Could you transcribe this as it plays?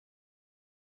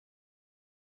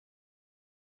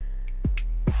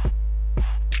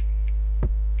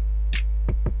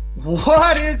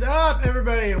What is up,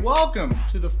 everybody, and welcome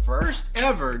to the first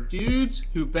ever Dudes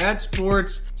Who Bet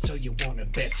Sports. So you want to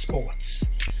bet sports,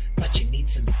 but you need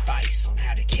some advice on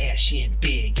how to cash in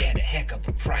big at a heck of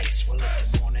a price. Well,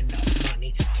 if you want enough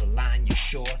money to line your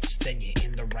shorts, then you're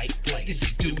in the right place. This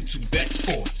is Dudes Who Bet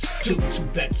Sports. Dudes Who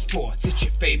Bet Sports, it's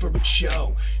your favorite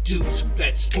show. Dudes Who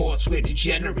Bet Sports, where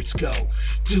degenerates go.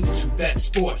 Dudes Who Bet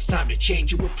Sports, time to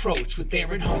change your approach with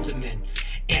Aaron Halterman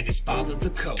and his father, the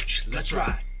coach. Let's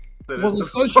ride. Well, the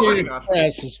Associated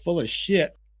Press is full of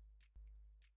shit.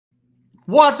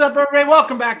 What's up, everybody?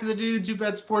 Welcome back to the Dudes Who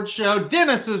Bet Sports show.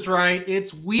 Dennis is right.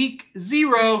 It's week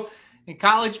 0 in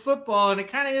college football, and it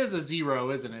kind of is a 0,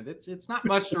 isn't it? It's not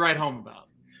much to write home about.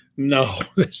 No,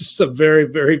 this is a very,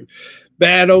 very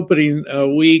bad opening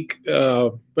week,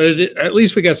 but at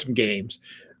least we got some games.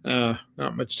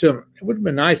 Not much to them. It would have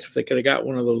been nice if they could have got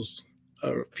one of those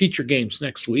feature games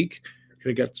next week.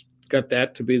 Could have got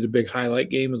that to be the big highlight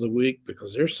game of the week,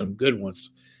 because there's some good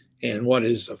ones. And what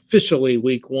is officially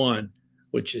week 1,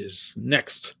 which is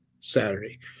next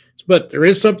Saturday. But there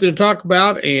is something to talk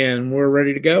about, and we're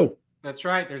ready to go. That's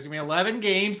right. There's going to be 11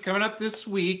 games coming up this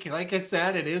week. Like I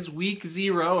said, it is week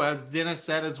 0, as Dennis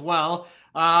said as well.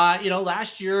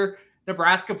 Last year,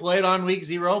 Nebraska played on week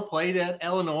 0, played at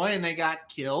Illinois, and they got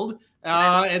killed.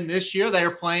 And this year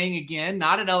they're playing again,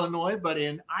 not at Illinois, but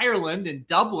in Ireland, in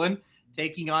Dublin,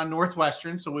 taking on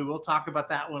Northwestern. So we will talk about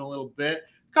that one a little bit.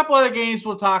 A couple other games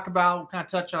we'll talk about. We'll kind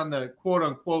of touch on the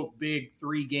quote-unquote big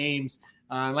 3 games.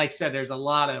 Like I said, there's a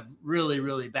lot of really,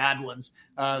 really bad ones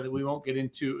that we won't get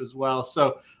into as well.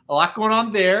 So a lot going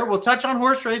on there. We'll touch on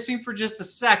horse racing for just a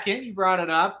second. You brought it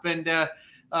up. And,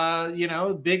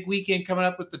 big weekend coming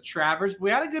up with the Travers. We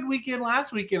had a good weekend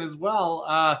last weekend as well.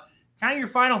 Kind of your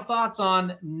final thoughts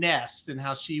on Nest and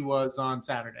how she was on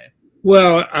Saturday.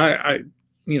 Well,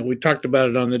 we talked about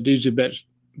it on the Dudes Who Bet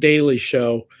Daily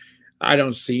show. I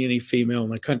don't see any female in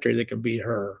the country that can beat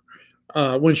her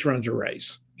when she runs a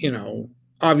race.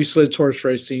 Obviously it's horse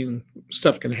racing.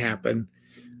 Stuff can happen.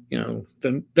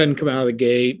 Doesn't come out of the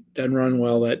gate, doesn't run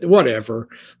well, whatever.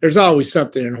 There's always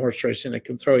something in horse racing that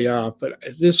can throw you off. But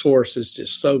this horse is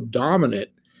just so dominant.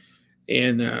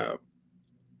 And, I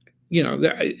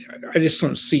just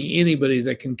don't see anybody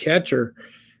that can catch her.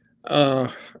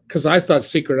 Because I thought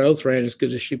Secret Oath ran as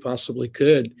good as she possibly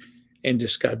could and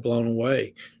just got blown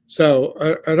away. So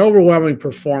an overwhelming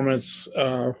performance.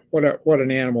 What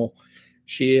an animal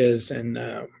she is. And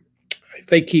if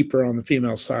they keep her on the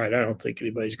female side, I don't think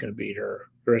anybody's going to beat her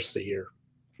the rest of the year.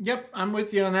 Yep, I'm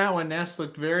with you on that one. Ness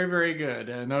looked very, very good.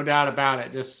 No doubt about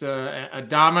it. Just a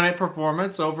dominant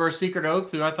performance over Secret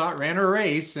Oath, who I thought ran her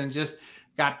race and just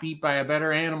got beat by a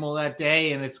better animal that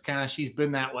day, and it's kind of, she's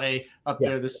been that way up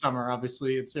there this summer,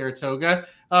 obviously, at Saratoga.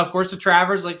 Of course, the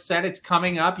Travers, like I said, it's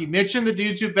coming up. You mentioned the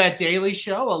Dudes Who Bet Daily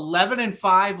show,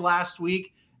 11-5 last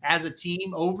week as a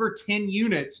team, over 10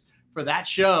 units for that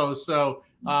show. So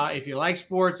if you like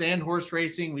sports and horse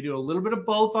racing, we do a little bit of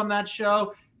both on that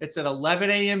show. It's at 11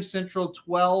 a.m. Central,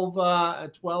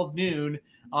 12 noon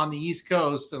on the East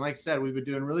Coast. And like I said, we've been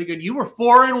doing really good. You were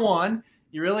 4-1.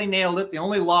 You really nailed it. The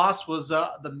only loss was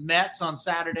the Mets on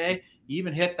Saturday. You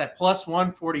even hit that plus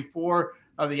 144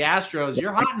 of the Astros.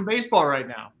 You're hot in baseball right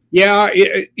now. Yeah,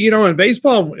 in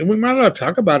baseball, and we might not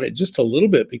talk about it just a little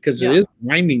bit because it is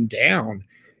winding down.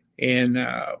 And,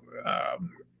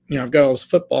 I've got all this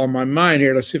football in my mind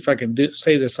here. Let's see if I can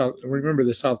say this. Remember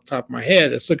this off the top of my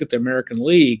head. Let's look at the American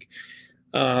League.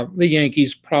 The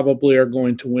Yankees probably are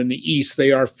going to win the East.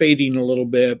 They are fading a little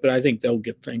bit, but I think they'll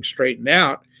get things straightened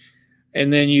out.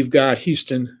 And then you've got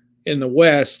Houston in the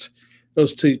West.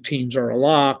 Those 2 teams are a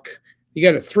lock. You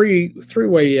got a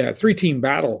three-team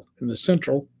battle in the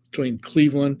Central between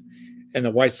Cleveland and the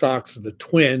White Sox and the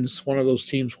Twins. One of those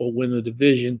teams will win the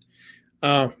division.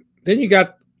 Then you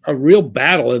got a real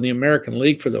battle in the American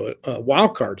League for the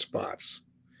wild card spots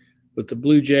with the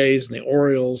Blue Jays and the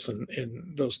Orioles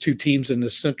and those 2 teams in the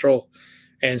Central,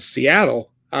 and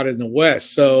Seattle out in the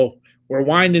West. So we're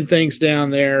winding things down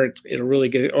there. It'll really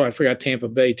get – I forgot Tampa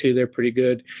Bay, too. They're pretty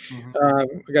good.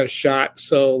 Mm-hmm. I got a shot.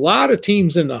 So a lot of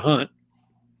teams in the hunt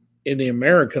in the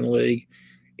American League.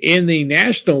 In the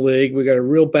National League, we got a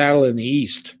real battle in the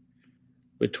East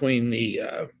between the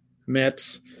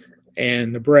Mets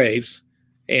and the Braves.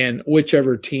 And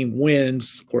whichever team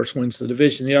wins, of course, wins the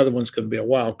division. The other one's going to be a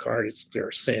wild card. They're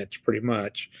a cinch, pretty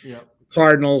much. Yep.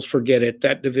 Cardinals, forget it.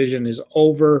 That division is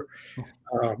over.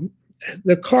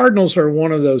 The Cardinals are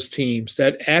one of those teams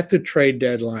that at the trade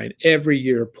deadline every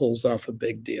year pulls off a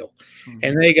big deal. Mm-hmm.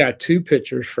 And they got 2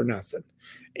 pitchers for nothing.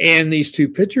 And these 2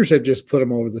 pitchers have just put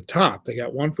them over the top. They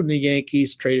got one from the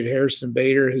Yankees, traded Harrison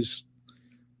Bader, who's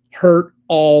hurt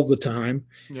all the time.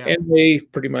 Yeah. And they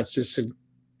pretty much just said,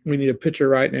 we need a pitcher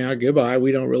right now. Goodbye.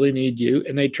 We don't really need you.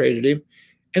 And they traded him.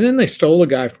 And then they stole a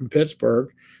guy from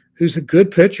Pittsburgh who's a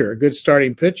good pitcher, a good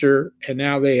starting pitcher. And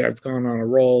now they have gone on a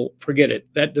roll. Forget it.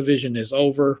 That division is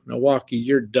over. Milwaukee,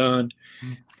 you're done.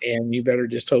 And you better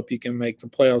just hope you can make the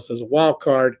playoffs as a wild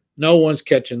card. No one's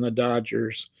catching the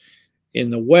Dodgers in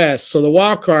the West. So the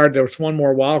wild card, there's one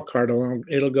more wild card.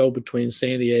 It'll go between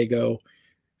San Diego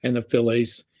and the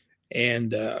Phillies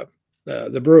and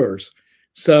the Brewers.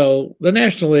 So the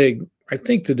National League, I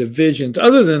think the divisions,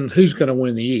 other than who's going to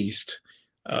win the East,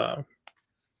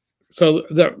 so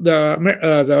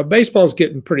the baseball's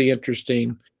getting pretty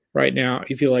interesting right now.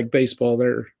 If you like baseball,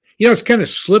 it's kind of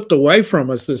slipped away from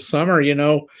us this summer.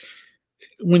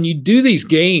 When you do these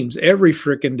games every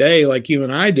freaking day, like you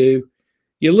and I do,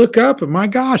 you look up and my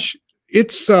gosh,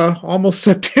 it's almost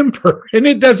September, and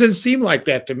it doesn't seem like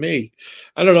that to me.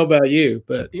 I don't know about you,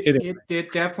 but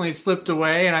it definitely slipped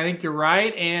away, and I think you're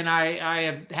right. And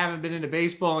I haven't been into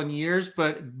baseball in years,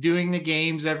 but doing the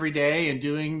games every day and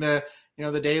doing the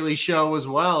Daily Show as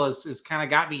well has kind of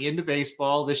got me into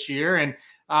baseball this year. And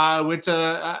I went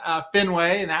to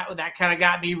Fenway, and that kind of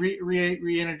got me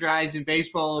re-energized in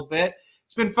baseball a little bit.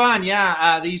 It's been fun,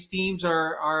 yeah. These teams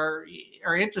are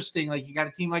interesting. Like you got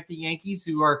a team like the Yankees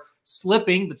who are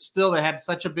slipping, but still they had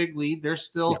such a big lead. They're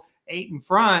still 8 in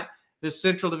front. This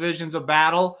Central Division's a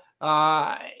battle.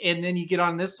 And then you get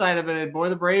on this side of it, and boy,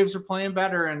 the Braves are playing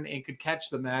better and could catch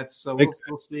the Mets. So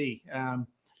we'll see. But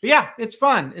yeah, it's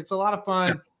fun. It's a lot of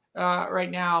fun right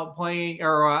now playing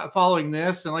or following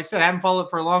this. And like I said, I haven't followed it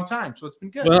for a long time, so it's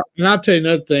been good. Well, and I'll tell you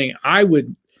another thing. I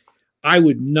would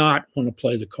not want to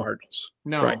play the Cardinals.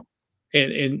 No. Right.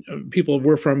 And people,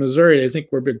 we're from Missouri. They think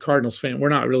we're a big Cardinals fan. We're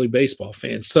not really baseball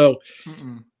fans. So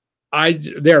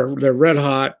they're red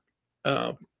hot.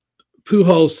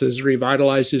 Pujols has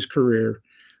revitalized his career.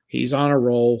 He's on a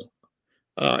roll.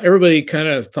 Everybody kind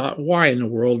of thought, why in the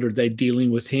world are they dealing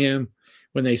with him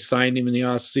when they signed him in the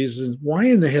offseason? Why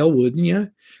in the hell wouldn't you?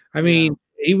 I mean,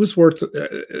 he was worth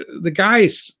the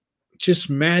guy's just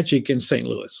magic in St.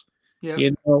 Louis. Yeah.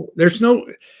 There's no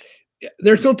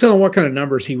telling what kind of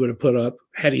numbers he would have put up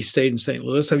had he stayed in St.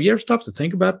 Louis. Have you ever stopped to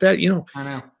think about that? I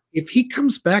know. If he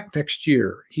comes back next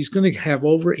year, he's going to have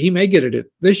he may get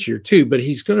it this year too, but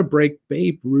he's going to break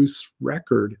Babe Ruth's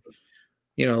record,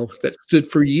 that stood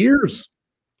for years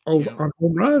on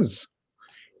home runs.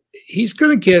 He's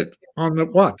going to get on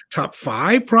the top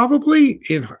 5 probably.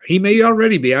 He may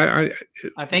already be. I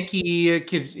think he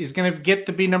is going to get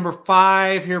to be number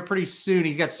 5 here pretty soon.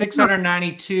 He's got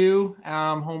 692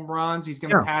 home runs. He's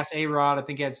going to pass A-Rod. I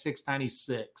think he had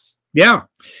 696. Yeah,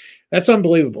 that's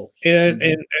unbelievable. And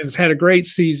has had a great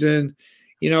season.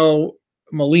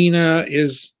 Molina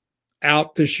is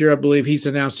out this year. I believe he's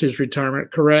announced his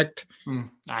retirement. Correct?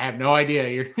 I have no idea.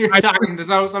 You're talking to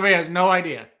somebody who has no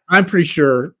idea. I'm pretty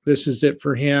sure this is it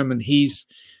for him. And he's,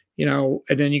 and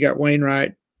then you got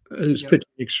Wainwright, who's pitching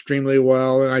extremely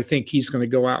well. And I think he's going to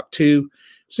go out too.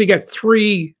 So you got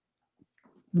 3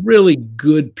 really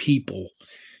good people,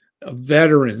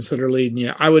 veterans that are leading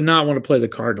you. I would not want to play the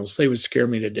Cardinals. They would scare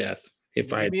me to death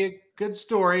if I had. Be a good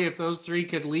story if those 3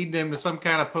 could lead them to some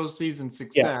kind of postseason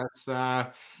success.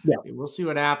 We'll see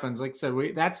what happens. Like I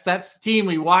said, that's the team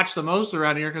we watch the most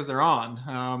around here because they're on.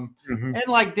 And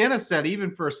like Dennis said,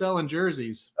 even for selling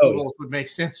jerseys, would make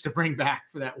sense to bring back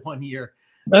for that 1 year.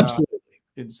 Absolutely.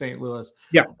 In St. Louis.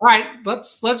 Yeah. All right,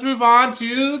 let's move on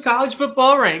to the college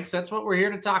football ranks. That's what we're here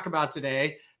to talk about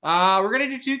today. We're going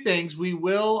to do 2 things. We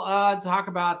will talk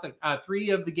about the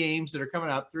 3 of the games that are coming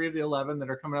up, 3 of the 11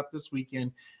 that are coming up this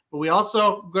weekend. But we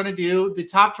also going to do the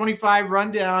top 25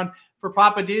 rundown for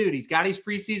Papa Dude. He's got his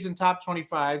preseason top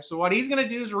 25. So what he's going to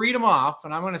do is read them off,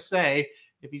 and I'm going to say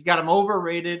if he's got them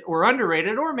overrated or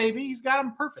underrated, or maybe he's got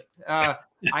them perfect.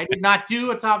 I did not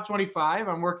do a top 25.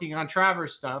 I'm working on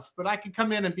Traver's stuff, but I could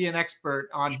come in and be an expert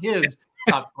on his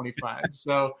top 25.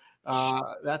 So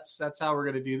that's how we're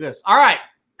going to do this. All right.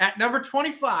 At number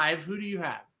 25, who do you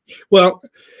have? Well,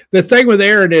 the thing with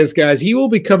Aaron is, guys, he will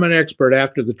become an expert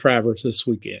after the Travers this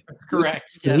weekend.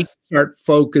 Correct. Yes. He start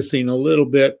focusing a little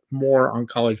bit more on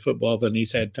college football than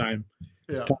he's had time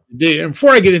to do. And before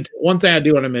I get into one thing I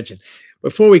do want to mention,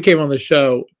 before we came on the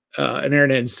show, and Aaron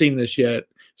hadn't seen this yet,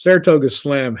 Saratoga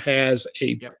Slim has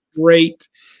a great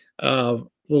little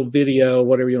video,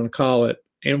 whatever you want to call it.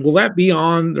 And will that be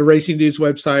on the Racing Dudes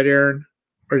website, Aaron?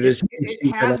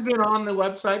 It has been on the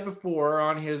website before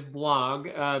on his blog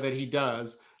that he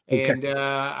does. Okay. And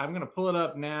I'm going to pull it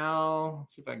up now.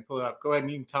 Let's see if I can pull it up. Go ahead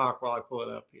and you can talk while I pull it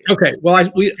up here. Okay. Well, I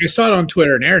saw it on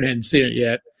Twitter and Aaron hadn't seen it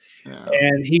yet.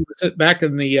 And he was back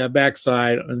in the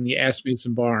backside on the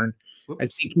Asmussen barn. Whoops. I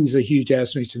think he's a huge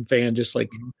Asmussen fan, just like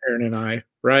Aaron and I,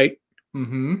 right?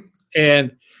 Mm-hmm.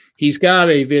 And he's got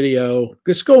a video.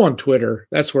 Just go on Twitter.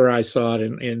 That's where I saw it,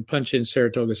 and punch in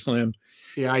Saratoga Slim.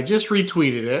 Yeah, I just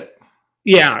retweeted it.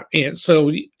 Yeah, and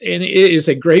it is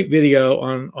a great video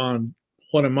on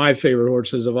one of my favorite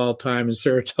horses of all time, and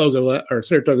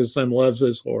Saratoga Slim loves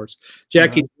this horse,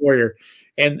 Jackie Warrior,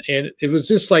 and it was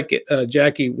just like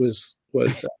Jackie was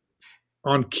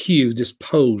on cue, just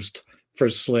posed for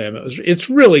Slim. It's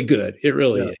really good. It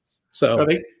really is. So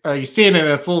are you seeing it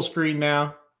at full screen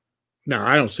now? No,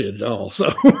 I don't see it at all.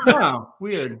 So oh,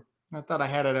 weird. I thought I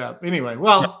had it up. Anyway,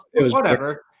 well,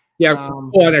 whatever. Great.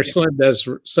 Yeah, Slim does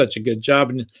such a good job,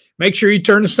 and make sure you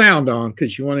turn the sound on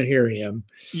because you want to hear him.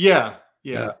 Yeah.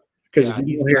 Because if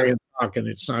you don't hear him talking,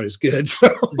 it's not as good.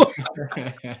 So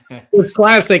it's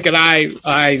classic, and I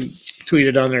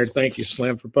tweeted on there, "Thank you,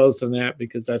 Slim, for posting that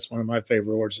because that's one of my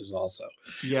favorite horses, also."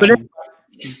 Yeah, but you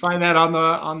can find that on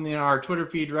our Twitter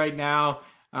feed right now.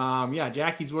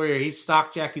 Jackie's Warrior. He's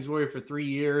stocked Jackie's Warrior for 3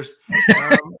 years.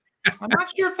 I'm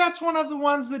not sure if that's one of the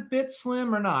ones that bit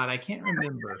Slim or not. I can't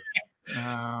remember.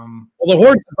 Well, the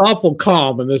horse is awful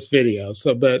calm in this video.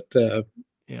 So, but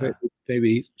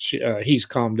maybe he's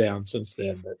calmed down since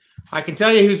then. But I can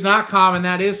tell you who's not calm, and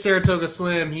that is Saratoga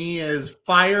Slim. He is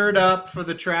fired up for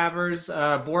the Travers.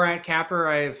 Borat Capper,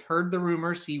 I've heard the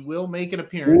rumors. He will make an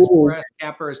appearance. Borat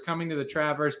Capper is coming to the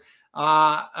Travers.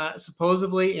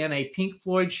 Supposedly in a Pink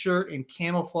Floyd shirt and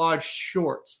camouflage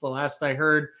shorts. The last I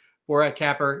heard, Borat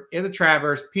Capper in the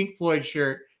Travers, Pink Floyd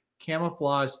shirt,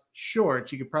 camouflage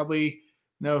shorts. You could probably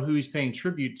know who he's paying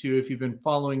tribute to if you've been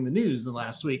following the news the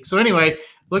last week. So anyway,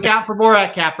 look out for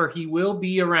Borat Capper. He will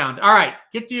be around. All right,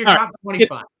 get to your top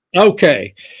 25.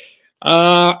 Okay.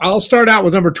 I'll start out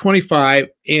with number 25,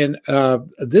 and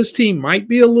this team might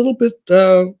be a little bit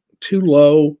too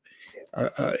low.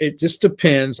 It just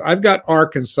depends. I've got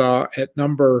Arkansas at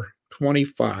number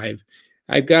 25.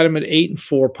 I've got them at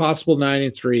 8-4, possible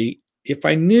 9-3. If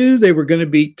I knew they were going to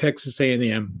beat Texas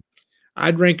A&M,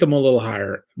 I'd rank them a little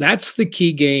higher. That's the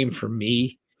key game for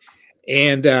me.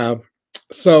 And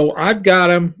so I've got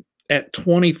them at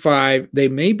 25. They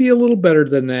may be a little better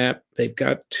than that. They've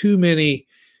got too many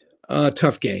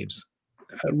tough games,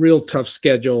 a real tough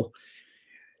schedule.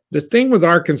 The thing with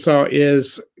Arkansas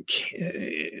is,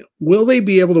 will they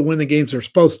be able to win the games they're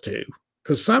supposed to?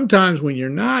 Because sometimes when you're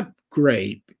not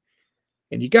great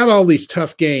and you got all these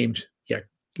tough games, you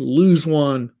lose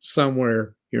one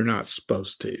somewhere you're not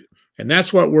supposed to. And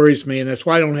that's what worries me, and that's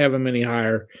why I don't have them any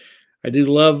higher. I do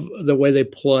love the way they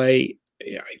play.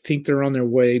 I think they're on their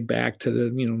way back to the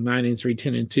 9-3,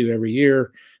 10-2 every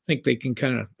year. I think they can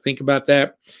kind of think about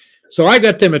that. So I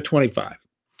got them at 25.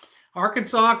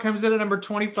 Arkansas comes in at number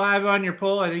 25 on your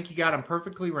poll. I think you got them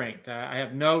perfectly ranked. I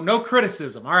have no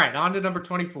criticism. All right, on to number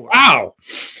 24. Wow.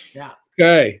 Yeah.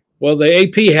 Okay. Well, the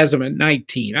AP has them at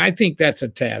 19. I think that's a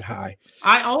tad high.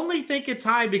 I only think it's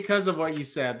high because of what you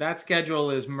said. That schedule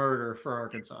is murder for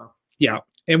Arkansas. Yeah.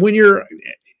 And when you're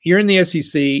in the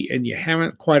SEC and you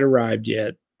haven't quite arrived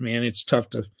yet, man, it's tough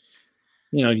to,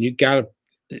 you got to,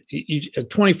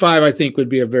 25, I think, would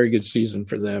be a very good season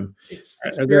for them.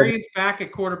 Experience back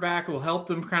at quarterback will help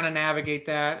them kind of navigate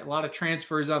that. A lot of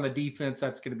transfers on the defense.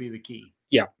 That's going to be the key.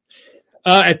 Yeah.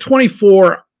 At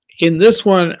 24, in this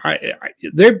one,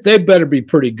 they better be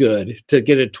pretty good to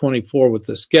get at 24 with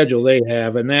the schedule they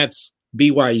have, and that's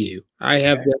BYU. I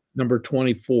have that number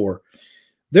 24.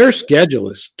 Their schedule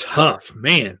is tough,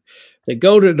 man. They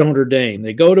go to Notre Dame.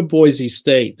 They go to Boise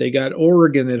State. They got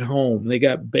Oregon at home. They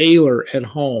got Baylor at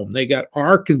home. They got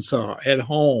Arkansas at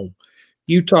home.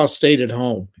 Utah State at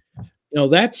home.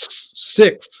 That's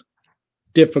 6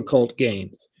 difficult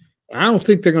games. I don't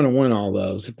think they're going to win all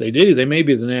those. If they do, they may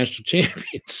be the national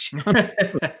champions.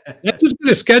 That's as good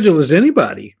a schedule as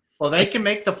anybody. Well, they can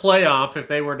make the playoff if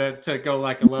they were to go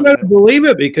like 11. You better believe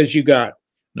it, because you got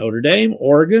Notre Dame,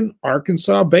 Oregon,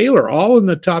 Arkansas, Baylor, all in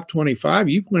the top 25.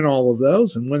 You can win all of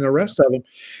those and win the rest of them.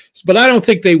 But I don't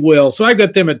think they will. So I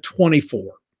got them at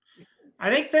 24. I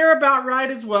think they're about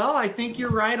right as well. I think you're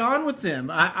right on with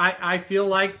them. I feel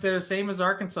like they're the same as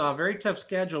Arkansas, a very tough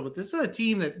schedule, but this is a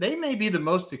team that they may be the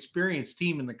most experienced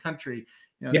team in the country.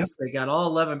 They got all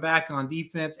 11 back on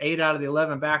defense, 8 out of the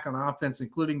 11 back on offense,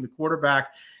 including the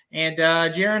quarterback. And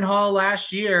Jaron Hall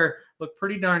last year looked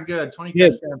pretty darn good. 20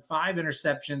 touchdowns, 5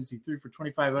 interceptions. He threw for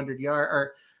 2,500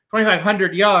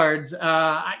 yards.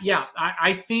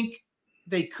 I think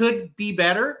they could be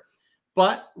better.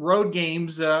 But road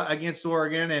games against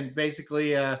Oregon and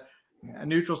basically a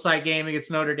neutral site game against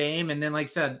Notre Dame. And then, like I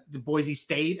said, the Boise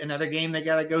State, another game they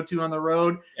got to go to on the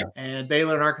road. Yeah. And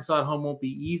Baylor and Arkansas at home won't be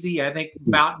easy. I think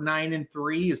about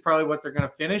 9-3 is probably what they're going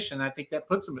to finish. And I think that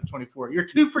puts them at 24. You're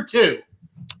 2 for 2.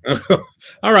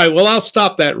 All right. Well, I'll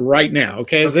stop that right now.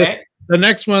 Okay. Okay. The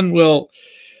next one will.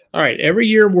 All right. Every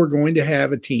year we're going to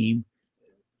have a team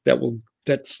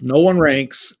that's no one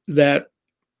ranks that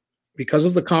because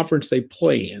of the conference they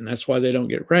play in. That's why they don't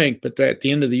get ranked. But at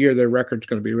the end of the year, their record's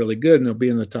going to be really good and they'll be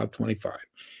in the top 25.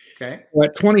 Okay. Well,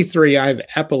 at 23, I have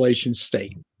Appalachian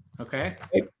State. Okay.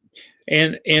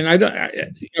 And I don't.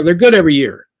 They're good every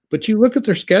year, but you look at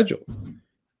their schedule.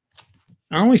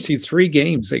 I only see 3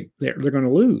 games they're going to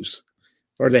lose,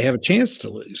 or they have a chance to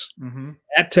lose. Mm-hmm.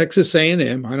 At Texas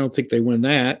A&M, I don't think they win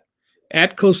that.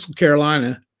 At Coastal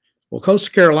Carolina, well,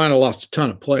 Coastal Carolina lost a ton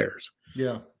of players.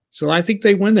 Yeah. So I think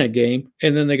they win that game,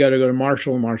 and then they got to go to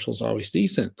Marshall, and Marshall's always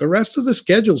decent. The rest of the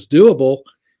schedule's doable.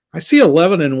 I see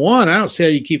 11-1. I don't see how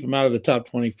you keep them out of the top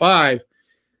 25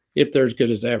 if they're as good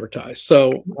as advertised.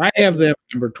 So I have them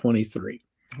number 23.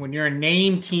 When you're a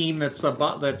name team that's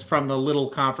from the little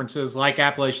conferences like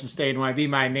Appalachian State, and when I be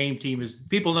my name team is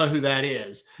people know who that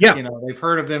is. Yeah. You know, they've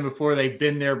heard of them before. They've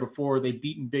been there before. They've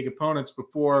beaten big opponents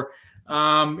before.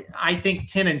 I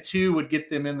think 10-2 would get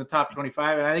them in the top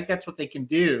 25. And I think that's what they can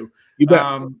do. You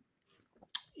bet.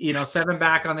 7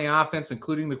 back on the offense,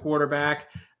 including the quarterback.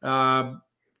 I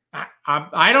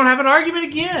don't have an argument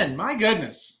again. My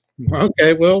goodness.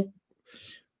 Okay. Well,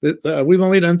 we've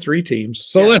only done 3 teams.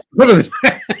 So Yes. let's put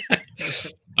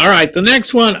it. All right. The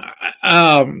next one,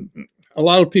 a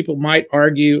lot of people might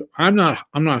argue I'm not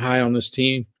high on this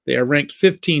team. They are ranked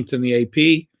 15th in the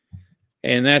AP,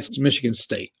 and that's Michigan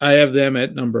State. I have them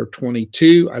at number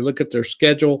 22. I look at their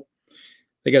schedule.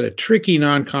 They got a tricky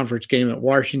non-conference game at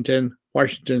Washington.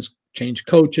 Washington's changed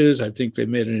coaches. I think they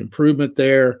made an improvement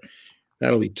there.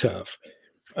 That'll be tough.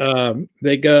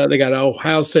 They got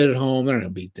Ohio State at home. They're going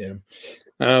to beat them.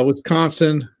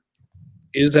 Wisconsin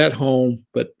is at home,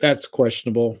 but that's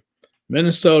questionable.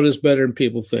 Minnesota is better than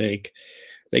people think.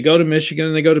 They go to Michigan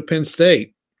and they go to Penn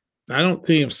State. I don't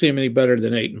see them any better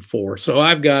than 8-4. So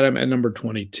I've got them at number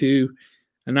 22,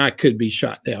 and I could be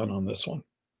shot down on this one.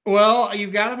 Well,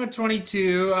 you've got them at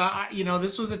 22.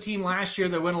 This was a team last year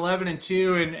that went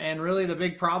 11-2, and really the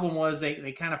big problem was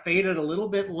they kind of faded a little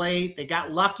bit late. They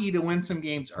got lucky to win some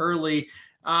games early.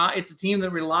 It's a team that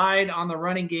relied on the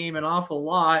running game an awful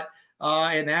lot,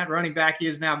 and that running back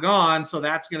is now gone, so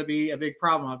that's going to be a big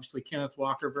problem. Obviously, Kenneth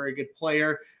Walker, very good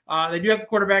player. They do have the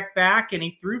quarterback back, and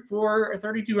he threw for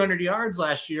 3,200 yards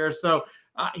last year, so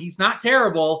he's not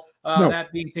terrible, No.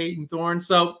 that being Peyton Thorne.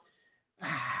 So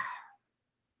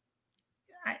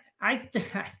I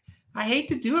hate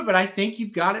to do it, but I think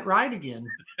you've got it right again.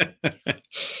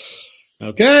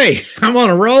 Okay, I'm on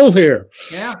a roll here.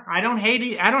 Yeah, I don't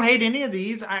hate any of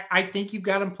these. I think you've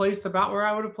got them placed about where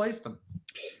I would have placed them.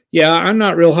 Yeah, I'm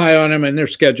not real high on them, and their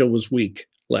schedule was weak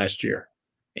last year.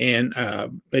 And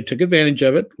they took advantage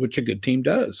of it, which a good team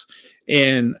does.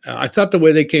 And I thought the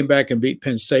way they came back and beat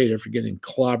Penn State after getting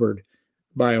clobbered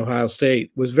by Ohio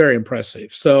State was very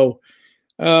impressive. So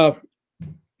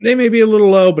they may be a little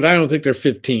low, but I don't think they're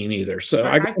 15 either. So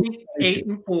I think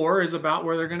 8-4 is about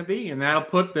where they're going to be, and that'll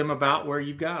put them about where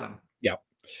you've got them. Yeah.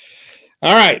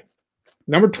 All right.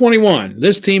 Number 21.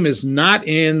 This team is not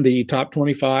in the top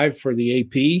 25 for the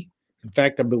AP. In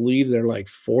fact, I believe they're like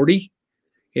 40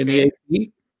 in the AP.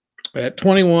 At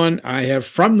 21, I have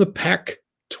from the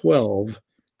Pac-12,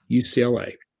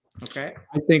 UCLA. Okay.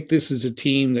 I think this is a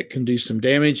team that can do some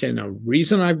damage, and the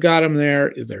reason I've got them there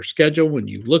is their schedule. When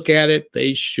you look at it,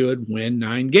 they should win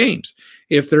 9 games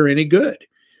if they're any good.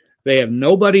 They have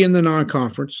nobody in the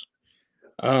non-conference.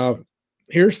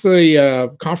 Here's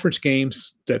the conference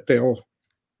games that they'll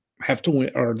have to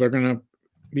win, or they're going to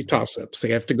be toss-ups.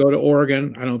 They have to go to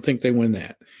Oregon. I don't think they win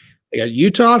that. They got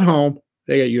Utah at home.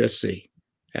 They got USC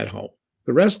at home.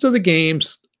 The rest of the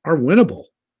games are winnable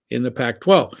in the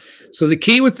Pac-12. So the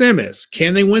key with them is,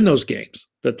 can they win those games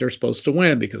that they're supposed to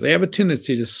win? Because they have a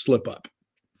tendency to slip up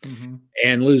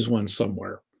and lose one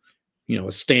somewhere.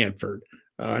 A Stanford,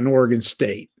 an Oregon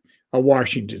State, a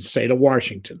Washington State, a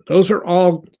Washington. Those are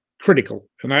all critical.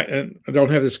 And I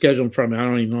don't have the schedule in front of me. I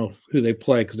don't even know who they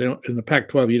play because they don't. In the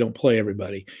Pac-12, you don't play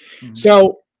everybody.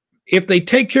 So if they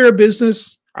take care of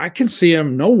business, I can see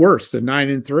them no worse than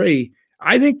 9-3.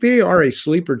 I think they are a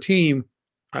sleeper team.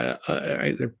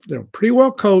 They're pretty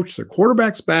well coached. Their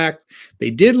quarterback's back. They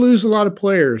did lose a lot of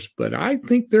players, but I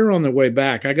think they're on their way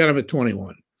back. I got them at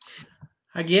 21.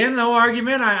 Again, no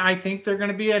argument. I think they're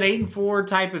going to be an 8-4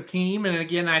 type of team. And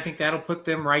again, I think that'll put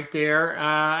them right there.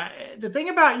 The thing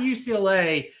about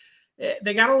UCLA,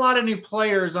 they got a lot of new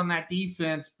players on that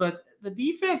defense, but the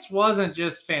defense wasn't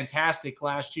just fantastic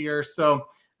last year. So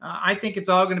I think it's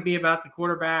all going to be about the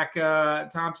quarterback,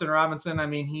 Thompson Robinson. I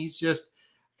mean, he's just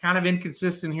kind of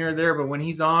inconsistent here or there, but when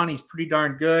he's on, he's pretty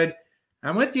darn good.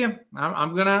 I'm with you.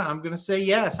 I'm gonna say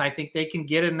yes. I think they can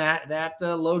get in that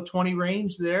low 20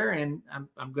 range there, and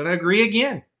I'm gonna agree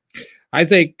again. I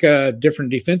think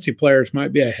different defensive players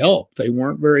might be a help. They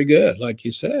weren't very good, like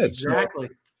you said. Exactly.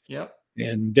 So, yep.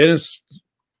 And Dennis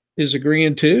is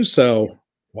agreeing too. So,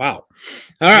 wow.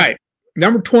 All right.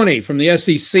 Number 20 from the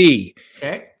SEC.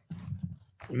 Okay.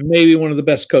 Maybe one of the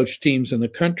best coached teams in the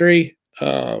country.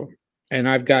 And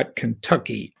I've got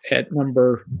Kentucky at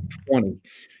number 20.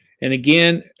 And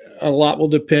again, a lot will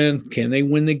depend. Can they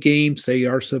win the games they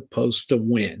are supposed to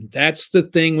win? That's the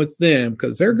thing with them,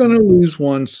 because they're going to lose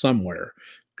one somewhere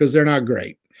because they're not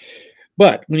great.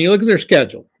 But when you look at their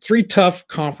schedule, 3 tough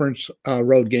conference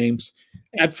road games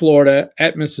at Florida,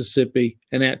 at Mississippi,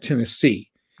 and at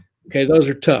Tennessee. Okay, those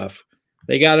are tough.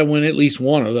 They got to win at least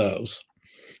one of those.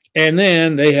 And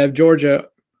then they have Georgia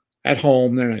at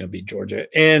home. They're not going to beat Georgia.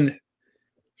 And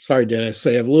sorry, Dennis,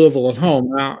 they have Louisville at home.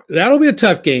 Now, that'll be a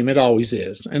tough game. It always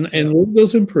is. And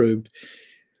Louisville's improved.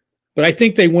 But I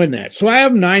think they win that. So I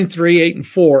have 9-3,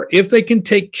 8-4, if they can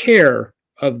take care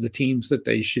of the teams that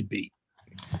they should beat.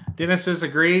 Dennis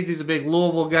agrees. He's a big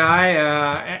Louisville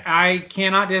guy. I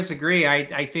cannot disagree.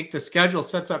 I think the schedule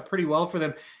sets up pretty well for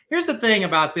them. Here's the thing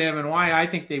about them and why I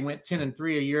think they went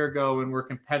 10-3 a year ago and were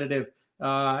competitive.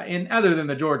 And other than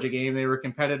the Georgia game, they were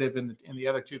competitive in the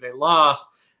other 2 they lost.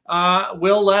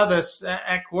 Will Levis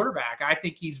at quarterback. I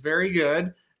think he's very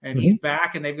good, and he's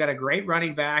back, and they've got a great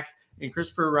running back in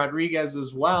Christopher Rodriguez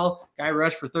as well. Guy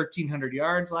rushed for 1,300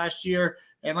 yards last year.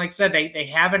 And like I said, they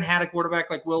haven't had a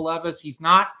quarterback like Will Levis. He's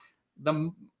not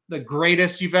the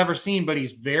greatest you've ever seen, but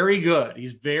he's very good.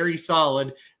 He's very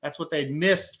solid. That's what they'd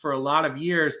missed for a lot of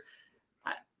years.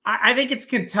 I think it's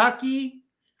Kentucky.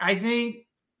 I think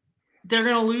they're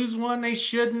going to lose one they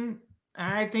shouldn't.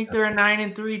 I think they're a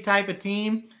 9-3 type of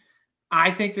team.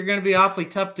 I think they're going to be awfully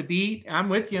tough to beat. I'm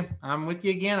with you.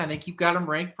 Again. I think you've got them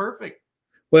ranked perfect.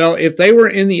 Well, if they were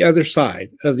in the other side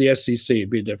of the SEC, it'd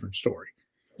be a different story.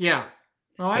 Yeah.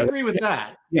 No, I agree with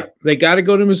that. Yeah. They got to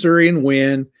go to Missouri and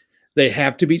win. They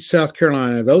have to beat South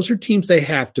Carolina. Those are teams they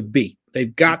have to beat.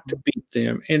 They've got to beat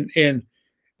them. And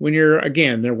when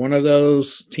they're one of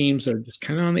those teams that are just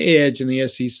kind of on the edge in the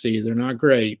SEC. They're not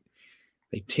great.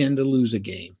 They tend to lose a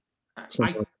game.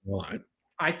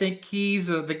 I think he's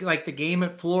like the game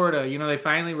at Florida. They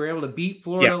finally were able to beat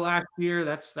Florida last year.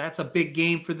 That's a big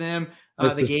game for them.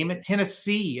 The game at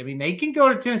Tennessee. I mean, they can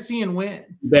go to Tennessee and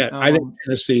win. I think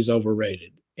Tennessee's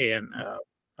overrated, and I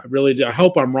really do. I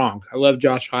hope I'm wrong. I love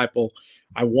Josh Heupel.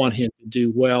 I want him to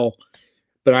do well,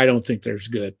 but I don't think they're as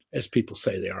good as people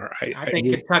say they are. I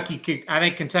think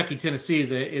Kentucky Tennessee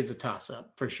is a toss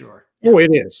up for sure. Oh,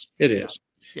 it is. It is.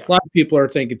 Yeah. A lot of people are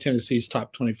thinking Tennessee's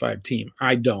top 25 team.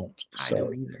 I don't. I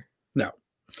don't either. No.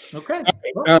 Okay.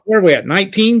 Where are we at?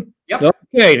 19? Yep.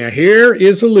 Okay. Now here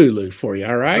is a Lulu for you.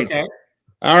 All right. Okay.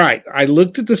 All right. I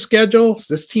looked at the schedule.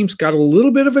 This team's got a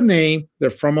little bit of a name. They're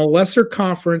from a lesser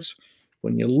conference.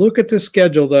 When you look at the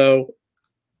schedule, though,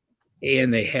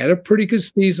 and they had a pretty good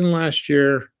season last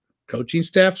year. Coaching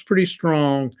staff's pretty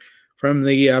strong. From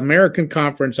the American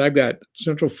Conference, I've got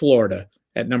Central Florida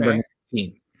at number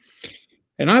 19.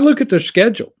 And I look at their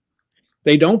schedule.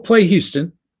 They don't play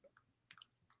Houston.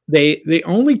 The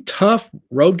only tough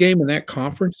road game in that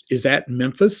conference is at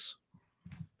Memphis.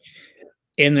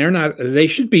 And they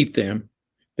should beat them.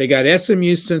 They got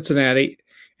SMU, Cincinnati,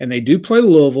 and they do play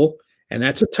Louisville, and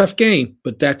that's a tough game,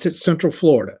 but that's at Central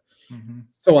Florida. Mm-hmm.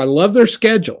 So I love their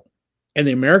schedule. And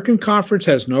the American Conference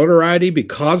has notoriety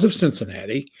because of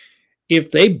Cincinnati. If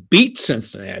they beat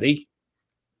Cincinnati,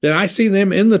 then I see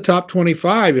them in the top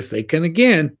 25 if they can,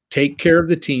 again, take care of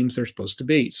the teams they're supposed to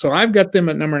beat. So I've got them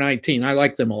at number 19. I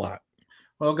like them a lot.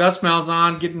 Well, Gus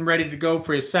Malzahn getting ready to go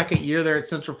for his second year there at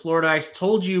Central Florida. I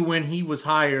told you when he was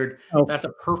hired, that's a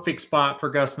perfect spot for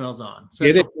Gus Malzahn.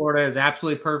 Central Florida is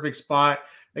absolutely perfect spot.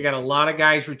 They got a lot of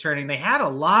guys returning. They had a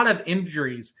lot of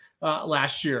injuries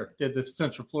last year, did the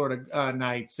Central Florida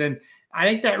Knights. And I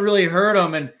think that really hurt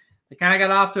them. And they kind of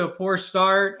got off to a poor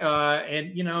start.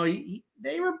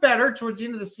 They were better towards the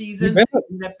end of the season. They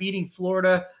ended up beating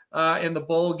Florida in the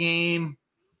bowl game.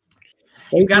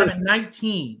 You got them at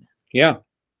 19. Yeah.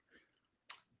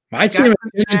 I see them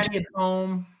at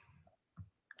home.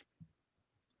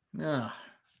 Look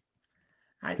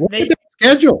at the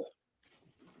schedule.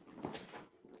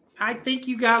 I think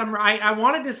you got them right. I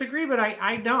want to disagree, but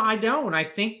I don't. I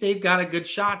think they've got a good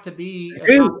shot to be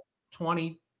a top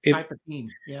 20 If type of team.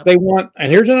 Yep. they won,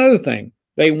 and here's another thing,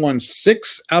 they won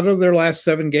 6 out of their last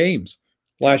 7 games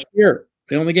last year.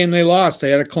 The only game they lost, they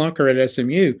had a clunker at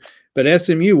SMU, but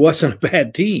SMU wasn't a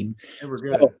bad team. They were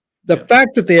good. So the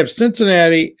fact that they have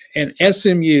Cincinnati and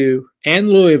SMU and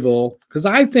Louisville, because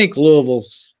I think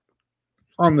Louisville's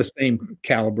on the same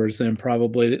caliber as them,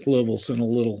 probably. Louisville's in a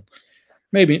little,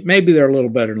 maybe they're a little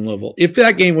better than Louisville. If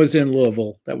that game was in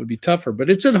Louisville, that would be tougher, but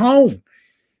it's at home.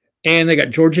 And they got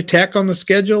Georgia Tech on the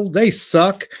schedule. They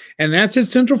suck. And that's in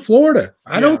Central Florida.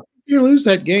 I don't think you lose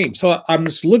that game. So I'm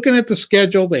just looking at the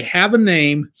schedule. They have a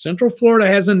name. Central Florida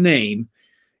has a name.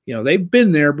 You know, they've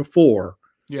been there before.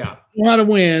 Yeah. They know how to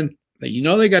win. You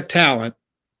know they got talent.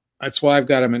 That's why I've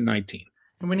got them at 19.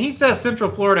 And when he says Central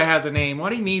Florida has a name,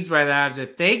 what he means by that is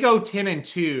if they go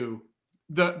 10-2,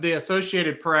 the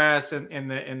Associated Press and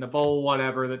the bowl,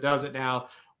 whatever that does it now,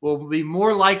 will be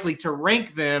more likely to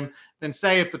rank them than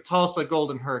say if the Tulsa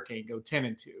Golden Hurricane go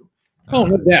 10-2. Oh,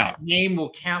 no doubt. Name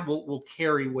will count, will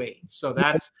carry weight. So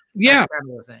that's kind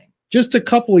of the thing. Just a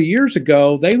couple of years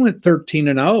ago, they went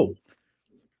 13-0.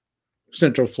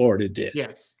 Central Florida did.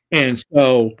 Yes. And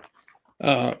so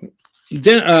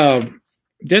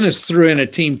Dennis threw in a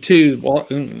team too while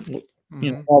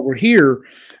we're here,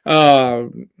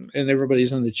 and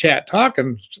everybody's in the chat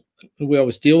talking. We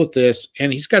always deal with this,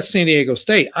 and he's got San Diego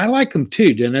State. I like them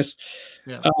too, Dennis.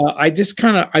 Yeah. I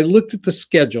looked at the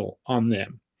schedule on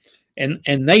them,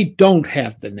 and they don't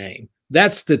have the name.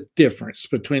 That's the difference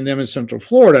between them and Central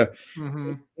Florida.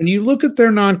 Mm-hmm. When you look at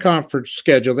their non-conference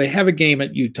schedule, they have a game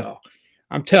at Utah.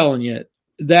 I'm telling you,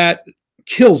 that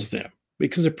kills them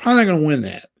because they're probably not going to win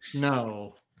that.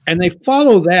 No. And they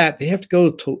follow that. They have to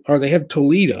go to, or they have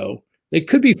Toledo. They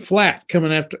could be flat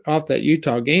coming off that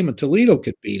Utah game, and Toledo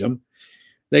could beat them.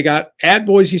 They got at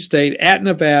Boise State, at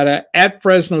Nevada, at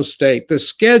Fresno State. The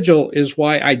schedule is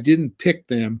why I didn't pick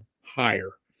them higher.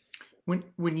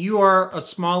 When you are a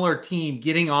smaller team,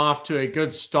 getting off to a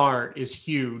good start is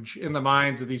huge in the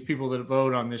minds of these people that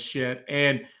vote on this shit.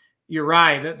 And you're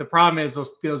right. The problem is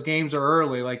those games are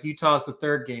early. Like Utah's the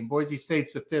 3rd game, Boise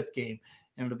State's the 5th game,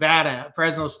 and Nevada,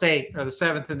 Fresno State are the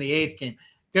 7th and the 8th game.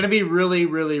 Going to be really,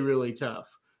 really, really tough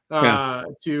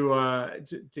to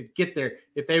get there.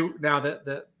 If they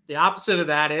the opposite of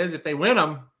that is if they win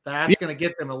them, that's going to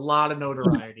get them a lot of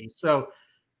notoriety. So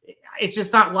it's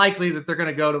just not likely that they're going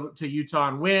to go to Utah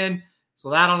and win. So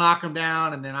that'll knock them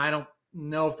down. And then I don't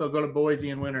know if they'll go to Boise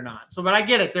and win or not. So, but I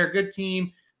get it. They're a good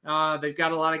team. They've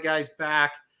got a lot of guys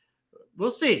back. We'll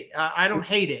see. I don't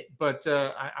hate it, but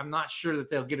I'm not sure that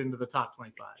they'll get into the top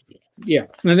 25. Yeah.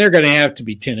 And they're going to have to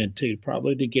be 10-2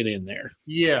 probably to get in there.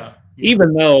 Yeah.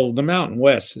 Even though the Mountain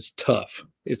West is tough.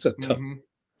 It's a tough.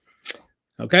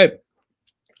 Okay.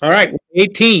 All right.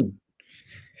 18.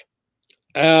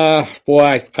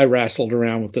 Boy, I wrestled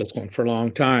around with this one for a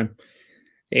long time.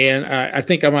 And I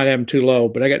think I might have them too low,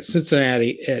 but I got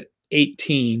Cincinnati at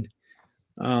 18.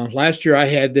 Last year I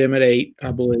had them at 8,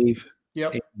 I believe.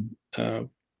 Yep. And,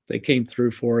 they came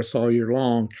through for us all year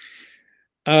long.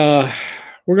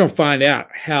 We're going to find out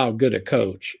how good a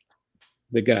coach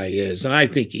the guy is. And I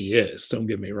think he is. Don't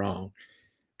get me wrong.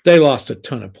 They lost a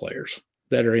ton of players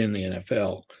that are in the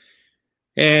NFL.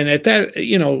 And at that,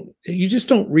 you just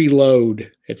don't reload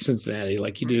at Cincinnati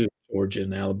like you do Georgia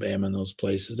and Alabama and those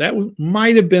places. That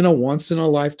might have been a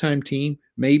once-in-a-lifetime team,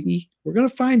 maybe. We're going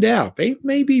to find out. They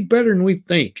may be better than we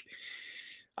think.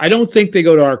 I don't think they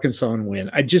go to Arkansas and win.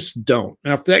 I just don't.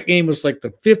 Now, if that game was like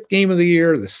the 5th game of the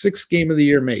year, the 6th game of the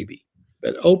year, maybe.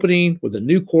 But opening with a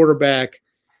new quarterback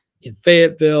in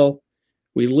Fayetteville,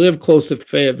 we live close to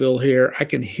Fayetteville here. I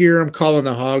can hear them calling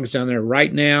the Hogs down there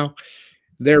right now.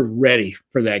 They're ready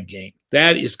for that game.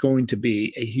 That is going to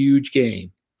be a huge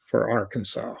game for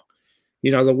Arkansas.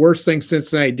 The worst thing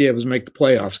Cincinnati did was make the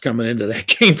playoffs coming into that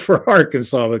game for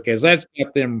Arkansas because that's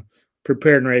got them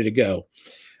prepared and ready to go.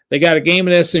 They got a game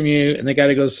at SMU, and they got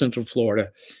to go to Central Florida.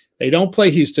 They don't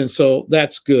play Houston, so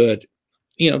that's good.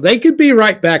 They could be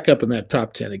right back up in that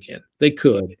top 10 again. They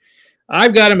could.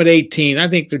 I've got them at 18. I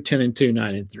think they're 10-2,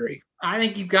 9-3. I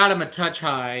think you've got them a touch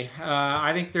high.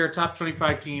 I think they're a top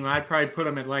 25 team. I'd probably put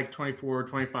them at like 24,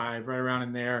 25, right around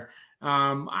in there.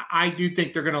 I do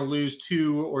think they're going to lose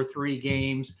 2 or 3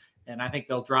 games, and I think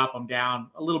they'll drop them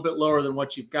down a little bit lower than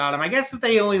what you've got them. I guess if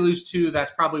they only lose 2,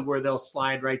 that's probably where they'll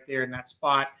slide right there in that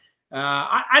spot.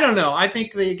 I don't know. I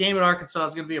think the game at Arkansas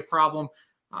is going to be a problem.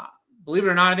 Believe it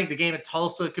or not, I think the game at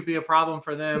Tulsa could be a problem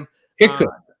for them. It could.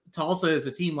 Tulsa is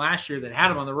a team last year that had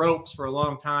them on the ropes for a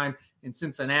long time in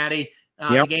Cincinnati.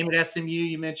 Yep. The game at SMU,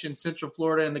 you mentioned Central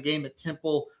Florida, and the game at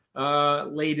Temple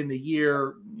late in the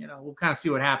year. We'll kind of see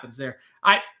what happens there.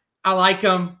 I like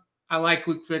them. I like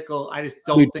Luke Fickell. I just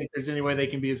don't think there's any way they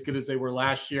can be as good as they were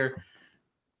last year.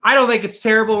 I don't think it's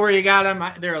terrible where you got them.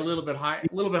 They're a little bit higher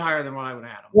than what I would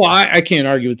have them. Well, I can't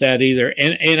argue with that either.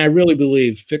 And I really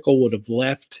believe Fickell would have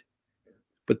left,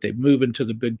 but they move into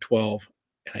the Big 12.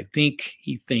 And I think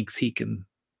he thinks he can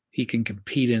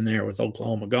compete in there with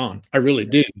Oklahoma gone. I really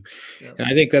do. Yep. And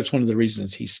I think that's one of the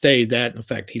reasons he stayed, that, in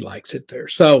fact, he likes it there.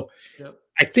 So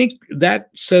I think that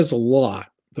says a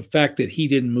lot, the fact that he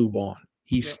didn't move on.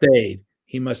 He stayed.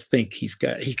 He must think he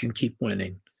can keep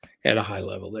winning at a high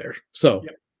level there. So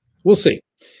we'll see.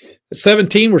 At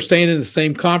 17, we're staying in the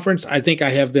same conference. I think I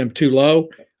have them too low.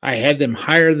 I had them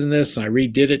higher than this, and I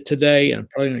redid it today, and I'm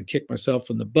probably going to kick myself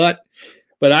in the butt.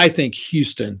 But I think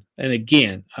Houston, and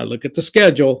again, I look at the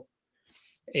schedule,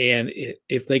 and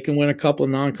if they can win a couple of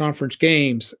non-conference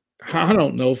games, I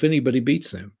don't know if anybody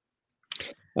beats them.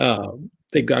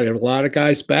 They've got a lot of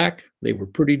guys back. They were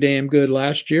pretty damn good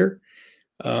last year.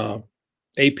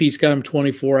 AP's got them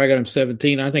 24. I got them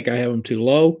 17. I think I have them too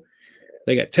low.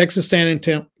 They got Texas San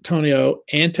Antonio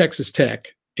and Texas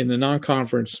Tech in the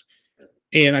non-conference.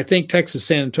 And I think Texas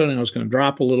San Antonio is going to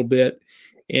drop a little bit,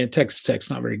 and Texas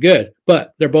Tech's not very good.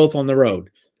 But they're both on the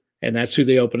road, and that's who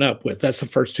they open up with. That's the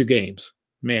first two games.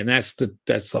 Man, that's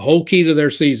the whole key to their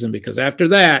season, because after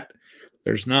that,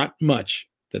 there's not much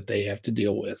that they have to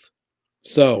deal with.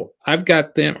 So I've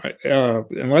got them,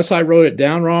 unless I wrote it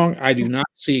down wrong, I do not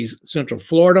see Central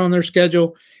Florida on their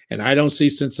schedule, and I don't see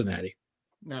Cincinnati.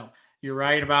 No, you're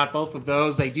right about both of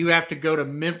those. They do have to go to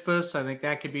Memphis. I think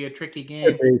that could be a tricky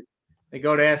game. They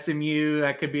go to SMU.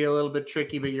 That could be a little bit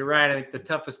tricky, but you're right. I think the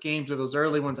toughest games are those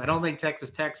early ones. I don't think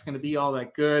Texas Tech's going to be all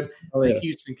that good. I think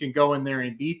Houston can go in there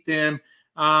and beat them.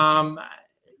 Curtis,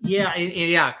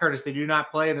 they do not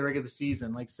play in the regular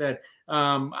season. Like I said,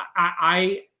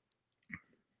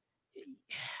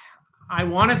 I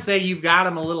want to say you've got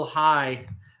them a little high.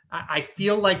 I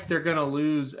feel like they're going to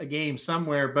lose a game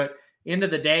somewhere, but end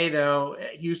of the day, though,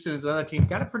 Houston is another team.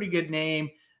 Got a pretty good name.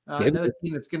 Another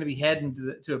team that's going to be heading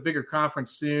to a bigger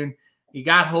conference soon. You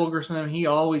got Holgorsen. He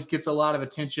always gets a lot of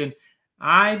attention.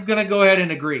 I'm going to go ahead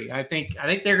and agree. I think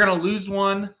they're going to lose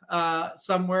one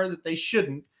somewhere that they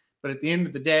shouldn't. But at the end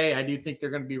of the day, I do think they're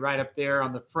going to be right up there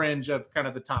on the fringe of kind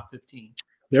of the top 15.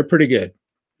 They're pretty good.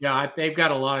 Yeah, they've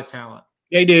got a lot of talent.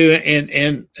 They do,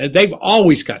 and they've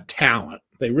always got talent.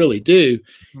 They really do.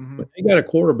 Mm-hmm. But they got a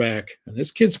quarterback, and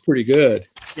this kid's pretty good.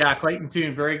 Yeah, Clayton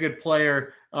Tune, very good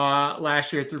player.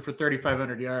 Last year threw for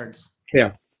 3,500 yards.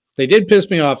 Yeah, they did piss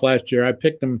me off last year. I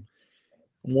picked them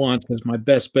once as my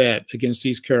best bet against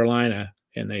East Carolina,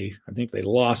 and I think they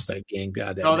lost that game.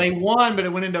 They won, but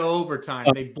it went into overtime.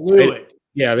 They blew it.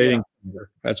 Yeah, they didn't cover.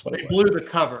 That's what they blew the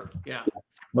cover. Yeah.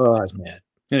 Well, I was mad.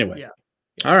 Anyway. Yeah.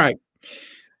 All right.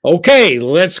 Okay,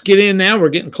 let's get in now. We're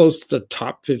getting close to the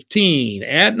top 15.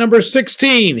 At number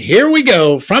 16, here we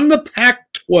go from the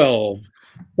Pac-12,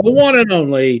 the one and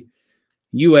only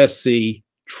USC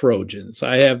Trojans.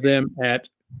 I have them at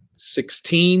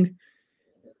 16.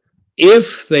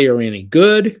 If they are any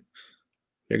good,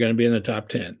 they're going to be in the top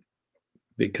 10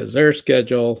 because their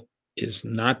schedule is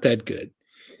not that good.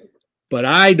 But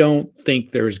I don't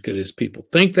think they're as good as people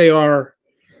think they are.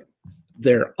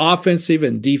 Their offensive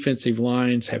and defensive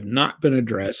lines have not been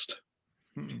addressed.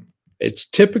 Mm-hmm. It's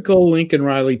typical Lincoln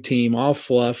Riley team, all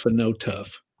fluff and no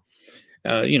tough.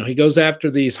 He goes after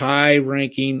these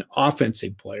high-ranking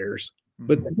offensive players,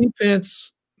 but the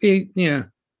defense,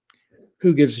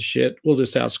 who gives a shit? We'll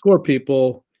just outscore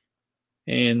people,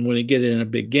 and when you get in a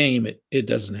big game, it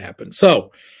doesn't happen.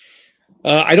 So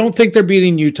I don't think they're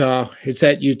beating Utah. It's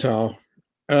at Utah.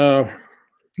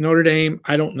 Notre Dame,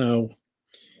 I don't know.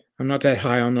 I'm not that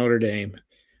high on Notre Dame.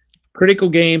 Critical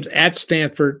games at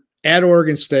Stanford, at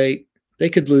Oregon State. They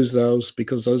could lose those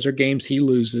because those are games he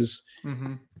loses.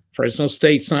 Mm-hmm. Fresno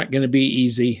State's not going to be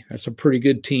easy. That's a pretty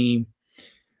good team.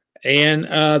 And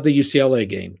the UCLA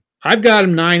game. I've got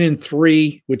them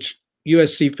 9-3, which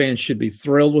USC fans should be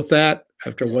thrilled with that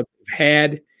after what they've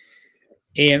had.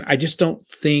 And I just don't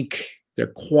think they're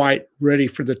quite ready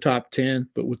for the top 10.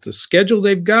 But with the schedule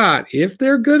they've got, if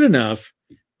they're good enough,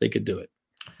 they could do it.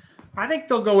 I think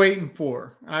they'll go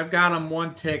 8-4. I've got them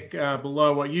one tick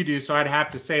below what you do, so I'd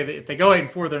have to say that if they go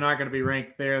 8-4, they're not going to be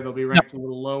ranked there. They'll be ranked a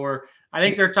little lower. I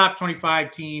think they're top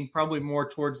 25 team, probably more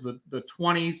towards the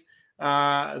 20s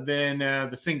than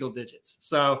the single digits.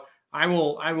 So I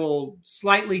will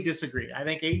slightly disagree. I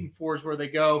think 8-4 is where they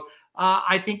go.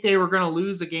 I think they were going to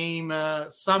lose a game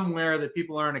somewhere that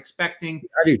people aren't expecting.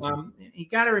 You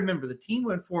got to remember the team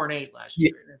went 4-8 last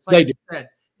year. It's like you said.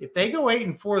 If they go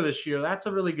 8-4 this year, that's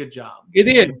a really good job. It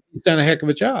is. He's done a heck of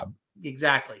a job.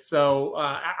 Exactly. So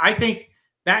I think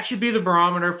that should be the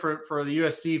barometer for the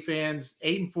USC fans.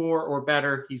 8-4 or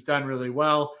better, he's done really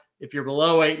well. If you're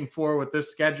below 8-4 with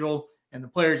this schedule and the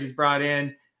players he's brought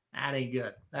in, that ain't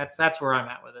good. That's where I'm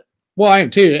at with it. Well, I am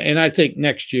too, and I think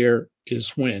next year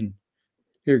is when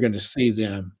you're going to see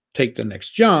them take the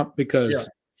next jump because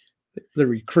the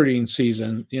recruiting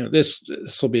season, this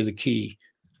will be the key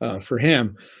for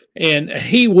him, and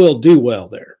he will do well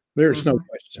there. There's no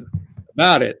question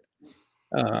about it.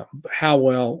 How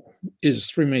well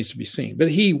remains to be seen, but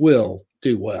he will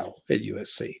do well at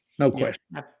USC. No question.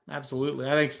 Absolutely.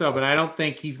 I think so, but I don't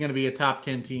think he's going to be a top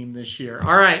 10 team this year.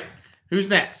 All right. Who's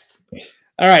next?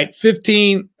 All right.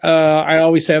 15. I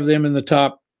always have them in the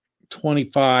top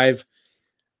 25.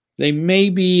 They may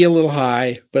be a little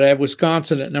high, but I have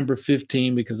Wisconsin at number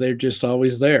 15 because they're just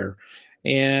always there.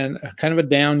 And kind of a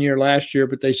down year last year,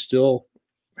 but they still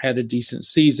had a decent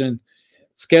season.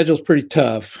 Schedule's pretty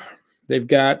tough. They've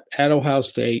got at Ohio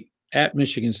State, at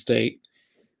Michigan State,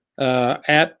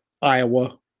 at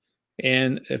Iowa.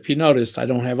 And if you notice, I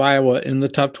don't have Iowa in the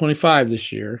top 25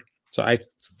 this year. So I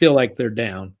feel like they're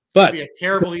down. But it'd be a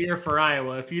terrible year for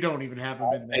Iowa if you don't even have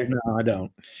them in there. No, I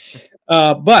don't.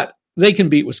 But they can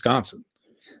beat Wisconsin.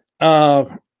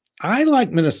 I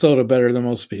like Minnesota better than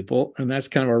most people, and that's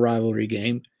kind of a rivalry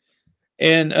game.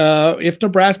 And if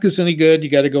Nebraska's any good, you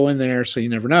got to go in there, so you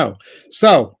never know.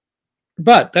 So,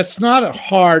 but that's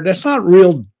not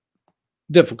real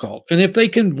difficult. And if they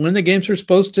can win the games they're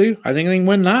supposed to, I think they can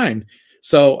win 9.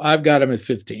 So I've got them at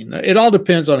 15. It all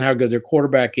depends on how good their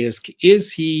quarterback is.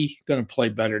 Is he going to play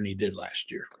better than he did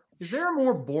last year? Is there a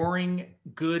more boring,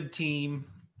 good team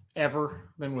ever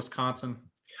than Wisconsin?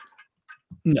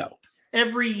 No.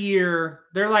 Every year,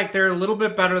 they're a little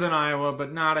bit better than Iowa,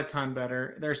 but not a ton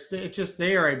better.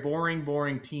 They are a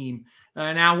boring team.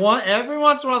 Now, every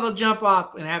once in a while, they'll jump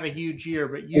up and have a huge year,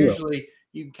 but usually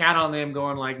you can count on them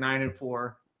going like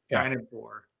 9-4, 9-4.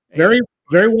 Very,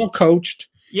 very well coached.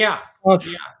 Yeah.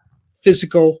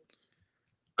 Physical,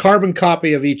 carbon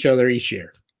copy of each other each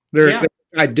year. They're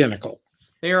identical.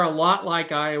 They are a lot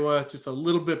like Iowa, just a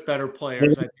little bit better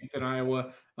players, I think, than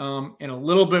Iowa, and a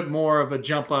little bit more of a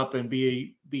jump up and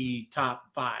be top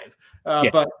 5.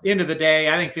 But end of the day,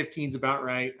 I think 15 is about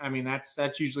right. I mean,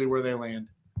 that's usually where they land.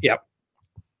 Yep.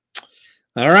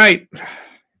 All right.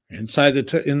 Inside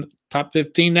in top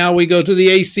 15, now we go to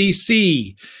the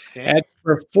ACC. At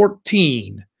number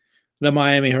 14, the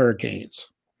Miami Hurricanes.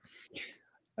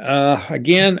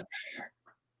 Again,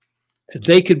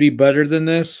 they could be better than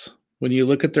this when you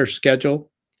look at their schedule.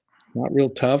 Not real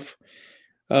tough.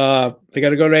 They got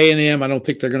to go to A&M. I don't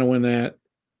think they're going to win that.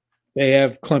 They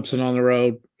have Clemson on the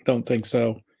road. Don't think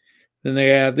so. Then they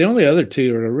have the only other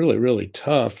two are really, really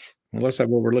tough, unless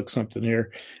I've overlooked something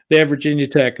here. They have Virginia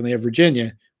Tech and they have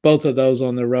Virginia. Both of those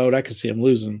on the road. I could see them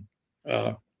losing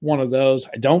one of those.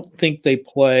 I don't think they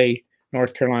play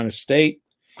North Carolina State.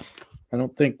 I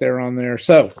don't think they're on there.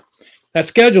 So that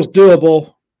schedule's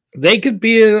doable. They could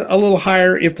be a little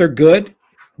higher if they're good.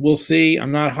 We'll see.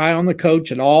 I'm not high on the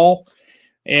coach at all.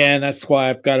 And that's why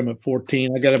I've got them at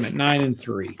 14. I got them at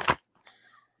 9-3.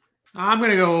 I'm going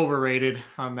to go overrated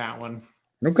on that one.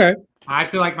 Okay. I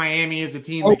feel like Miami is a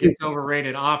team that gets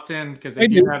overrated often because they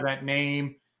do have that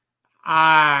name.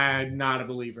 I'm not a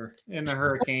believer in the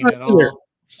Hurricane at all.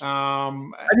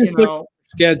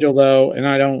 Schedule though, and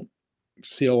I don't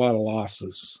see a lot of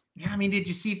losses. Yeah, I mean, did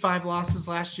you see 5 losses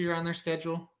last year on their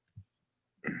schedule?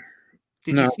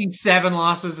 Did you see 7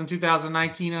 losses in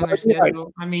 2019 on their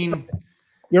schedule? I mean,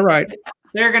 you're right.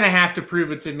 They're going to have to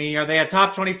prove it to me. Are they a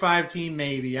top 25 team?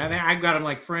 Maybe. I've got them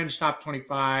like fringe top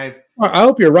 25. Well, I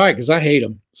hope you're right because I hate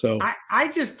them. So I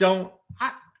just don't.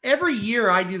 Every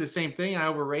year I do the same thing and I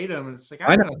overrate them. And it's like,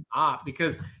 I'm going to stop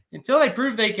because until they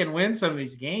prove they can win some of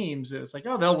these games, it's like,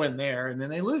 oh, they'll win there. And then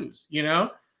they lose,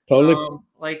 Totally.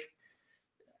 Like,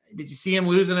 did you see him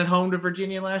losing at home to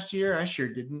Virginia last year? I sure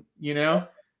didn't,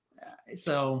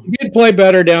 So he did play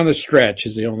better down the stretch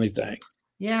is the only thing.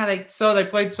 Yeah, they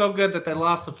played so good that they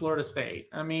lost to Florida State.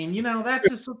 I mean, that's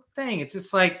just the thing. It's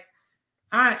just like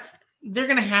they're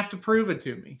going to have to prove it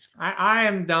to me. I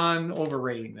am done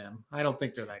overrating them. I don't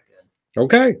think they're that good.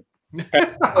 Okay.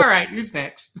 All right, who's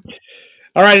next?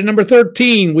 All right, at number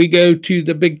 13, we go to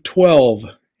the Big 12,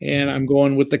 and I'm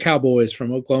going with the Cowboys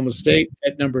from Oklahoma State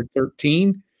at number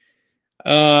 13.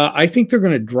 I think they're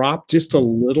going to drop just a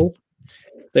little.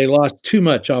 They lost too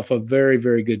much off a very,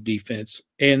 very good defense,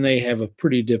 and they have a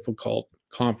pretty difficult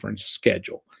conference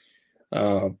schedule.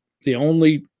 The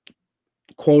only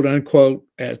quote-unquote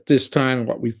at this time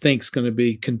what we think is going to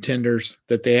be contenders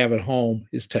that they have at home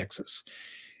is Texas.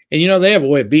 And, they have a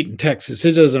way of beating Texas.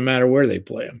 It doesn't matter where they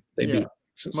play them. They beat.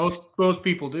 Texas. Most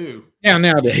people do. Yeah,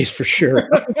 nowadays for sure.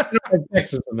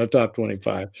 Texas in the top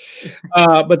 25.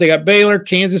 But they got Baylor,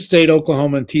 Kansas State,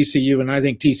 Oklahoma, and TCU. And I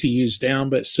think TCU's down,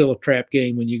 but it's still a trap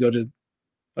game when you go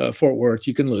to Fort Worth.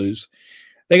 You can lose.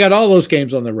 They got all those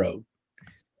games on the road.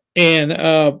 And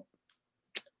I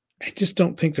just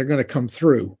don't think they're going to come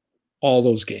through all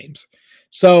those games.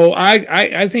 So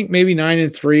I think maybe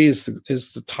 9-3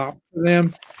 is the top for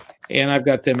them. And I've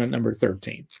got them at number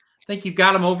 13. I think you've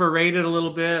got them overrated a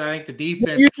little bit. I think the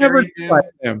defense carried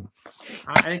them.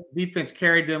 I think the defense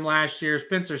carried them last year.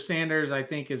 Spencer Sanders, I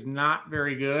think, is not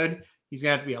very good. He's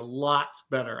got to be a lot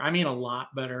better. I mean, a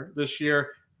lot better this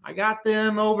year. I got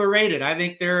them overrated. I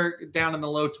think they're down in the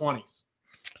low 20s.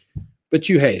 But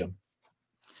you hate them.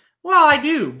 Well, I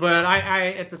do. But I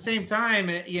at the same time,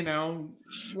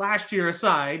 last year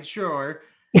aside, sure,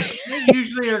 they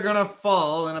usually are going to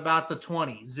fall in about the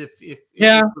 20s if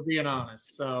we're being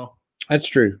honest. So that's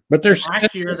true. But there's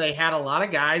last year they had a lot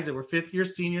of guys that were fifth-year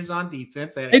seniors on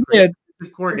defense. They had a great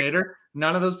coordinator.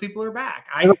 None of those people are back.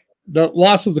 The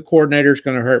loss of the coordinator is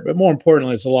going to hurt, but more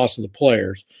importantly, it's the loss of the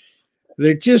players.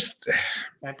 They're just,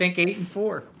 I think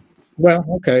 8-4. Well,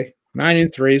 okay.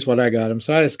 9-3 is what I got them.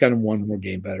 So I just got them one more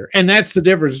game better. And that's the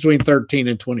difference between 13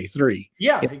 and 23.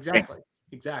 Yeah, exactly.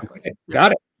 Okay.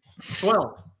 Got it. 12.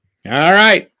 All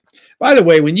right. By the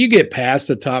way, when you get past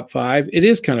the top 5, it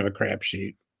is kind of a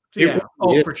crapshoot. Yeah.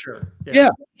 For sure. Yeah.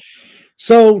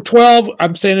 So 12,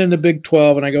 I'm staying in the Big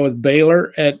 12, and I go with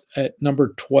Baylor at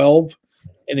number 12.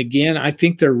 And again, I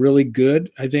think they're really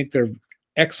good. I think they're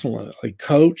excellently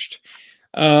coached,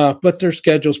 but their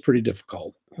schedule's pretty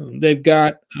difficult. They've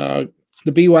got the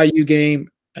BYU game.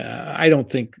 I don't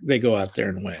think they go out there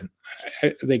and win.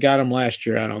 They got them last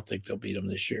year. I don't think they'll beat them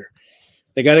this year.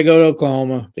 They got to go to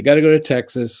Oklahoma. They got to go to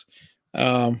Texas. They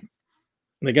got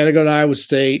to go to Iowa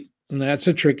State, and that's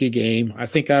a tricky game. I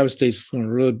think Iowa State's going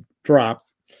to really drop.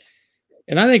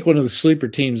 And I think one of the sleeper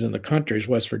teams in the country is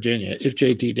West Virginia if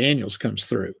JT Daniels comes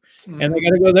through. Mm-hmm. And they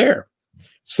got to go there.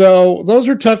 So those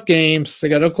are tough games. They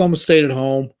got Oklahoma State at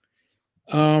home.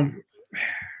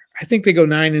 I think they go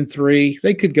 9-3.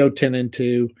 They could go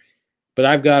 10-2, but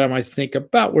I've got them, I think,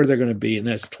 about where they're going to be, and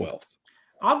that's 12th.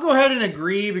 I'll go ahead and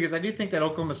agree because I do think that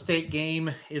Oklahoma State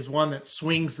game is one that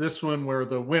swings this one where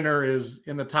the winner is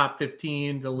in the top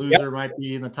 15. The loser might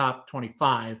be in the top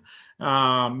 25,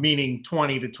 meaning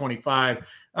 20 to 25.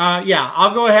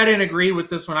 I'll go ahead and agree with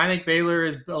this one. I think Baylor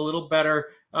is a little better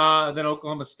than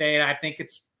Oklahoma State. I think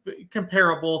it's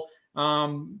comparable.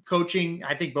 Coaching,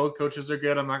 I think both coaches are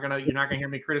good. You're not gonna hear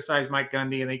me criticize Mike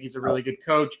Gundy. I think he's a really good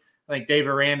coach. I think Dave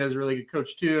Aranda is a really good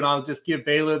coach too, and I'll just give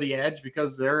Baylor the edge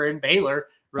because they're in Baylor,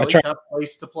 really tough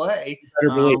place to play.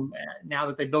 Now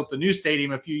that they built a new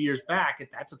stadium a few years back,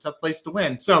 that's a tough place to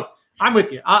win. So I'm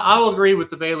with you. I'll agree with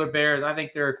the Baylor Bears. I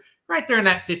think they're right there in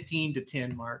that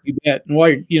 15-10 mark. You bet. And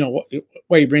why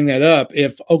you bring that up?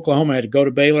 If Oklahoma had to go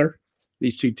to Baylor,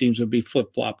 these two teams would be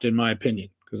flip-flopped, in my opinion,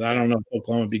 because I don't know if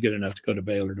Oklahoma would be good enough to go to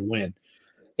Baylor to win.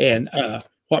 And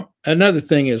another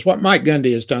thing is what Mike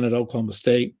Gundy has done at Oklahoma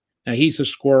State. Now, he's a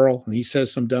squirrel, and he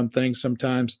says some dumb things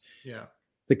sometimes. Yeah.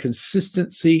 The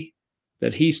consistency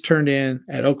that he's turned in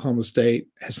at Oklahoma State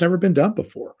has never been done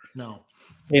before. No.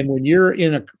 And when you're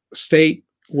in a state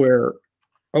where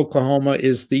Oklahoma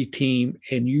is the team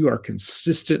and you are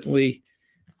consistently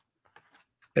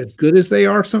as good as they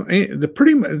are,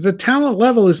 the talent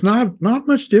level is not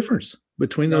much difference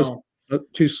between those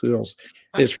two schools.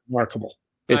 It's remarkable.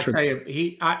 I tell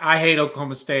you, I hate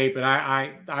Oklahoma State, but I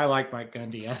like Mike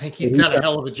Gundy. I think he's done a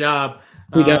hell of a job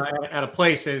at a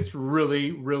place that it's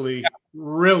really, really,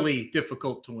 really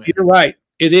difficult to win. You're right.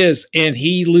 It is. And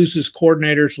he loses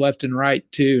coordinators left and right,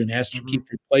 too, and has to keep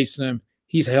replacing them.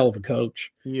 He's a hell of a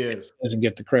coach. He is. Doesn't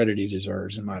get the credit he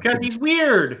deserves, in my opinion. Because he's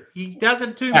weird. He does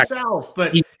it to himself.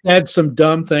 But he's had some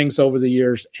dumb things over the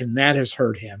years, and that has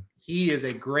hurt him. He is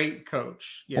a great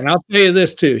coach. Yes. And I'll tell you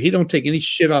this, too. He don't take any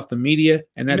shit off the media,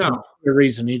 and that's the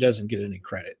reason he doesn't get any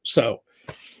credit. So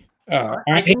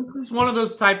I think he's one of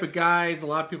those type of guys. A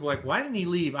lot of people are like, why didn't he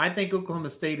leave? I think Oklahoma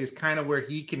State is kind of where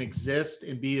he can exist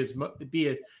and be as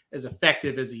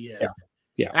effective as he is.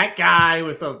 Yeah. That guy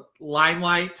with a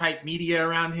limelight type media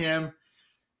around him,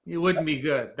 it wouldn't be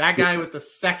good. That guy with the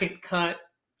second cut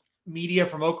media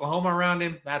from Oklahoma around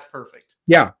him, that's perfect.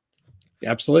 Yeah,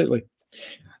 absolutely.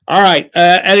 All right,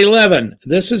 at 11,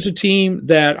 this is a team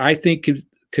that I think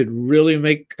could really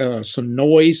make some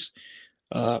noise.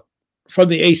 From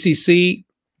the ACC,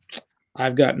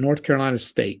 I've got North Carolina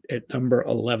State at number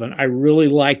 11. I really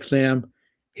like them.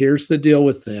 Here's the deal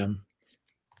with them.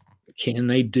 Can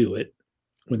they do it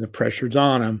when the pressure's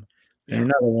on them? They're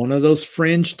another one of those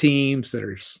fringe teams that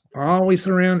are always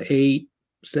around 8,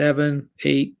 7,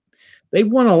 8.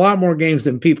 They've won a lot more games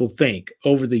than people think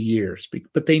over the years,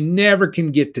 but they never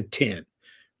can get to 10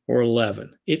 or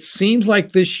 11. It seems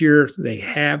like this year they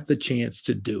have the chance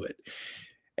to do it.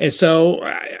 And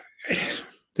so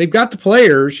they've got the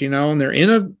players, and they're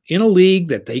in a league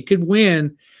that they could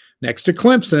win next to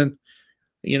Clemson.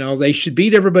 They should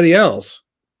beat everybody else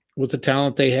with the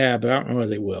talent they have, but I don't know whether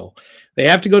they will. They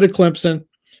have to go to Clemson.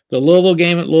 The Louisville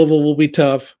game at Louisville will be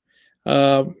tough.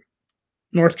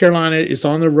 North Carolina is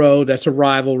on the road. That's a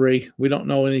rivalry. We don't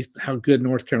know how good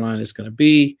North Carolina is going to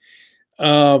be.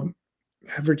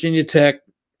 Virginia Tech,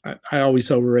 I always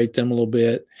overrate them a little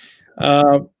bit.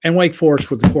 And Wake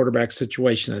Forest with the quarterback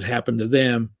situation that happened to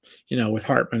them, with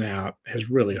Hartman out, has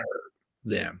really hurt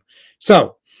them.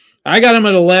 So I got them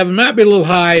at 11. Might be a little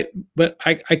high, but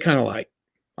I kind of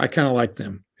like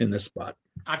them in this spot.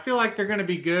 I feel like they're going to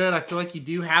be good. I feel like you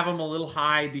do have them a little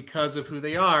high because of who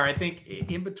they are. I think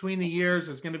in between the years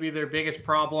is going to be their biggest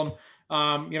problem.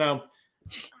 I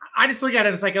just look at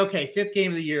it. It's like, okay, 5th game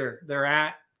of the year, they're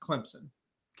at Clemson.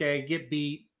 Okay, get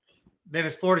beat. Then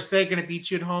is Florida State going to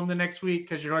beat you at home the next week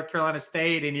because you're North Carolina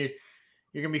State and you're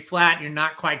going to be flat and you're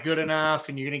not quite good enough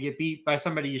and you're going to get beat by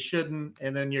somebody you shouldn't,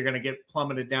 and then you're going to get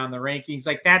plummeted down the rankings.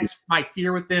 Like, that's my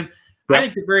fear with them. I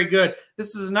think they're very good.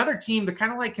 This is another team that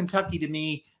kind of like Kentucky to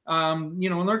me.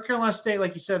 North Carolina State,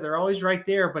 like you said, they're always right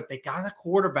there, but they got a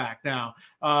quarterback now.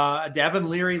 Devin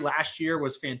Leary last year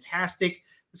was fantastic.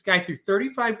 This guy threw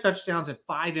 35 touchdowns and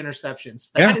 5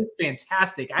 interceptions. That is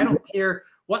fantastic. I don't care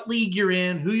what league you're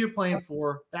in, who you're playing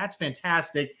for. That's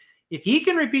fantastic. If he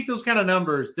can repeat those kind of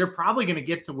numbers, they're probably going to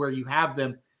get to where you have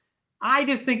them. I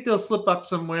just think they'll slip up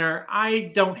somewhere.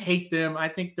 I don't hate them. I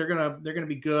think they're gonna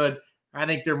be good. I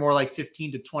think they're more like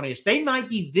 15 to 20ish. They might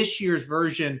be this year's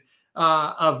version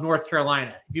of North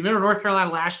Carolina. If you remember North Carolina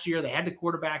last year, they had the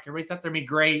quarterback. Everybody thought they'd be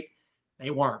great.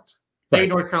 They weren't. Right.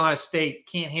 North Carolina State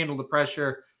can't handle the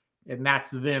pressure, and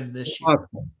that's them this year.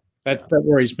 That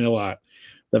worries me a lot.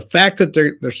 The fact that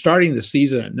they're starting the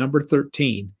season at number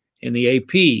 13 in the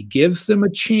AP gives them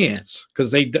a chance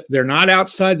because they're not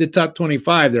outside the top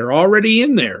 25. They're already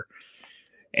in there.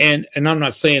 And I'm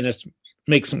not saying this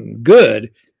makes them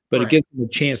good, but it gives them a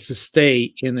chance to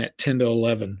stay in that 10 to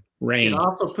 11 range. It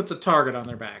also puts a target on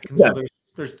their back. And so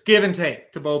there's give and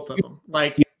take to both of them.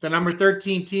 Like the number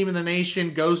 13 team in the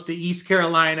nation goes to East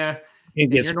Carolina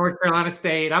and you're North Carolina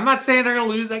State. I'm not saying they're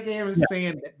going to lose that game. I'm just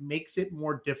saying that makes it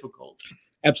more difficult.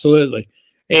 Absolutely.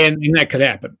 And that could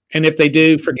happen. And if they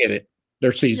do, forget it.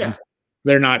 Their seasons.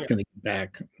 They're not going to get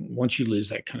back. Once you lose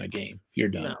that kind of game, you're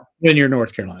done. No. Then you're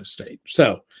North Carolina State.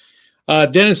 So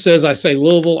Dennis says, I say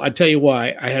Louisville. I tell you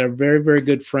why. I had a very, very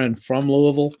good friend from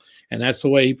Louisville, and that's the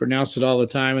way he pronounced it all the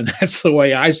time. And that's the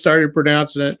way I started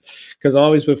pronouncing it, because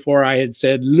always before I had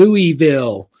said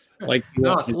Louisville. Like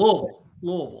no, it's Louisville.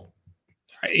 Louisville.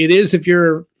 It is if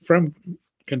you're from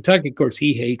Kentucky. Of course,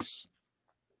 he hates.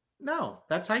 No,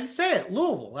 that's how you say it.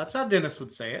 Louisville. That's how Dennis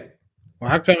would say it.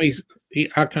 Well, how come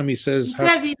he says? He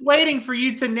says he's waiting for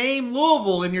you to name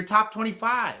Louisville in your top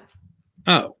 25.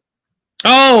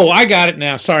 Oh, I got it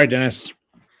now. Sorry, Dennis.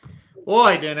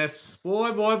 Boy, Dennis.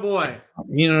 Boy.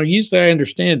 Usually I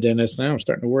understand Dennis. Now I'm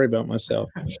starting to worry about myself.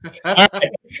 All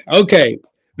right. Okay.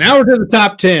 Now we're to the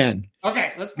top 10.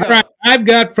 Okay, let's go. All right. I've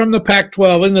got from the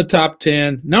Pac-12 in the top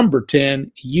 10, number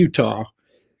 10, Utah.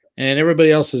 And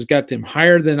everybody else has got them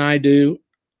higher than I do.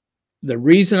 The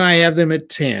reason I have them at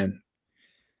 10,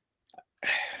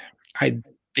 I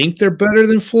think they're better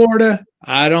than Florida.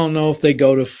 I don't know if they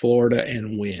go to Florida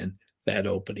and win that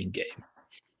opening game.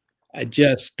 I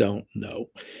just don't know.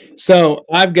 So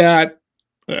they got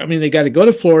to go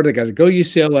to Florida, they got to go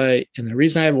UCLA, and the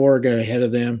reason I have Oregon ahead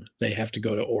of them, they have to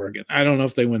go to Oregon. I don't know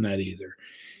if they win that either.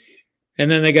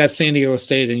 And then they got San Diego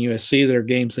State and USC. They're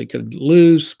games they could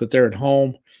lose, but they're at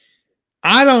home.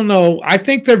 I don't know. I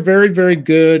think they're very, very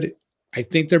good. I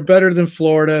think they're better than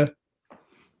Florida,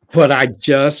 but I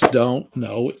just don't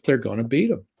know if they're going to beat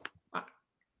them.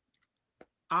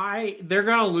 They're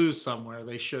going to lose somewhere.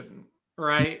 They shouldn't,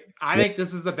 right? I think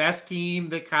this is the best team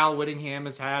that Kyle Whittingham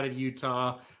has had at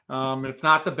Utah. If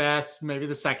not the best, maybe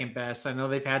the second best. I know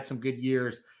they've had some good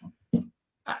years.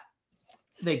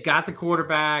 They got the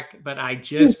quarterback, but I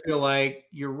just feel like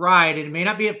you're right. It may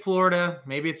not be at Florida.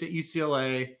 Maybe it's at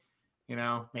UCLA.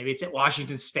 Maybe it's at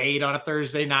Washington State on a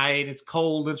Thursday night. It's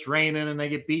cold, it's raining, and they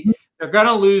get beat. They're going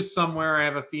to lose somewhere, I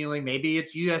have a feeling. Maybe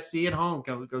it's USC at home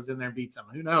goes in there and beats them.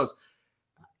 Who knows?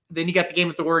 Then you got the game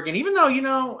with Oregon, even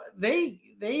though,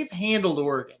 they've handled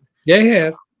Oregon. They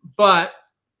have. But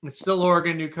it's still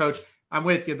Oregon, new coach. I'm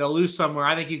with you. They'll lose somewhere.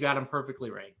 I think you got them perfectly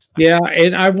ranked. Yeah,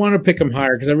 and I want to pick them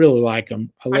higher because I really like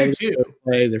them. I do too.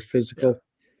 Play. They're physical.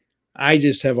 I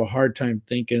just have a hard time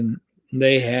thinking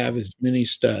they have as many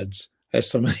studs as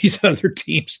some of these other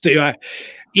teams do.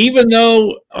 Even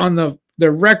though on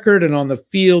their record and on the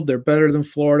field they're better than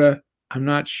Florida, I'm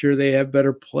not sure they have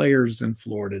better players than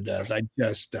Florida does. I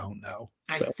just don't know.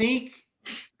 I think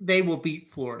they will beat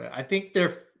Florida. I think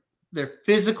they're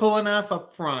physical enough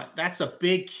up front. That's a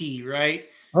big key, right?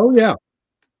 Oh, yeah.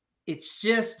 It's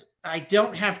just I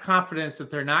don't have confidence that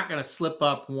they're not going to slip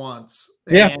up once.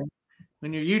 Yeah. And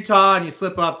when you're Utah and you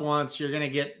slip up once, you're going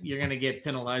to get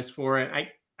penalized for it.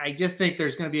 I just think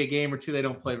there's going to be a game or two they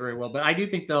don't play very well, but I do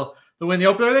think they'll win the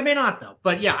opener. They may not though.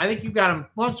 But yeah, I think you've got them.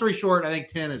 Long story short, I think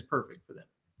 10 is perfect for them.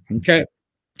 Okay.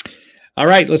 All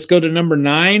right, let's go to number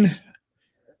 9.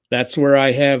 That's where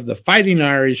I have the Fighting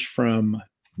Irish from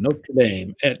Notre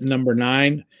Dame at number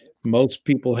 9. Most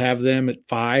people have them at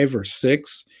 5 or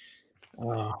 6.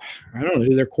 I don't know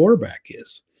who their quarterback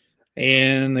is,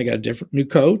 and they got a different new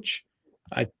coach.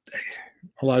 A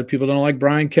lot of people don't like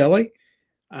Brian Kelly.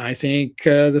 I think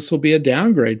this will be a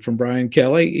downgrade from Brian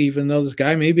Kelly, even though this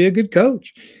guy may be a good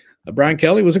coach. Brian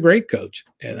Kelly was a great coach,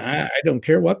 and I don't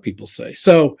care what people say.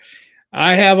 So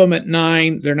I have them at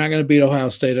 9. They're not going to beat Ohio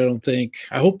State, I don't think.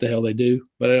 I hope the hell they do,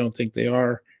 but I don't think they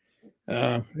are.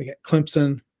 They got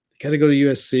Clemson. They got to go to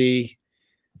USC.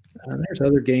 There's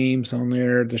other games on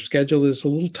there. Their schedule is a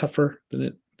little tougher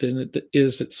than it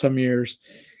is at some years.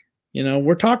 You know,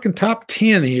 we're talking top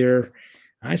 10 here.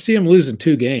 I see them losing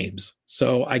 2 games,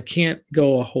 so I can't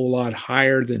go a whole lot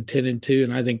higher than 10-2,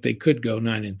 and I think they could go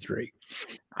 9-3.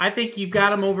 I think you've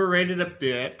got them overrated a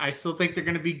bit. I still think they're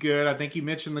going to be good. I think you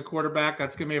mentioned the quarterback.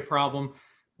 That's going to be a problem.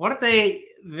 What if they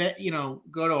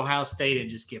go to Ohio State and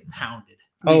just get pounded?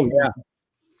 Oh, yeah.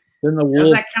 Then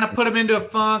does that kind of put them into a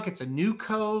funk? It's a new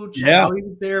coach. Yeah. I know he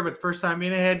was there, but first time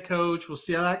being a head coach. We'll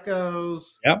see how that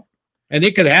goes. Yep. And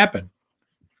it could happen.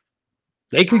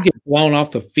 They could get blown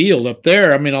off the field up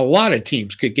there. I mean, a lot of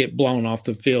teams could get blown off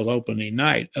the field opening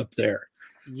night up there.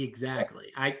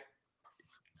 Exactly.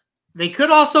 They could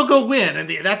also go win, and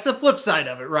that's the flip side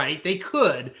of it, right? They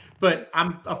could, but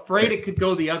I'm afraid it could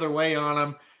go the other way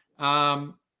on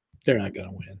them. They're not going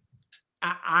to win.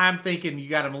 I'm thinking you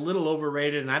got them a little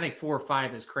overrated, and I think 4 or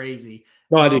 5 is crazy.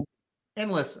 No, I do.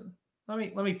 And listen,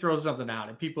 let me throw something out.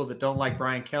 And people that don't like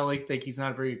Brian Kelly think he's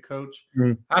not a very good coach.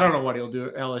 Mm-hmm. I don't know what he'll do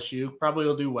at LSU. Probably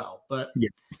he'll do well, but yeah.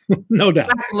 No doubt.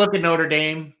 Look at Notre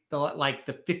Dame,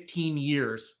 the 15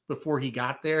 years before he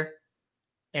got there,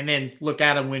 and then look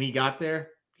at him when he got there.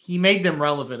 He made them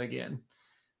relevant again.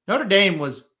 Notre Dame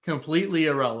was completely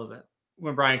irrelevant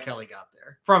when Brian Kelly got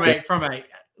there. From a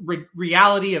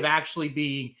reality of actually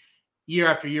being year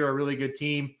after year a really good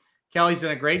team. Kelly's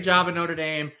done a great job at Notre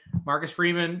Dame. Marcus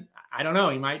Freeman, I don't know,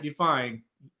 he might do fine,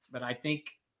 but I think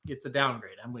it's a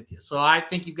downgrade. I'm with you. So I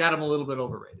think you've got him a little bit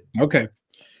overrated. Okay.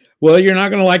 Well, you're not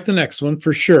going to like the next one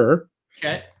for sure.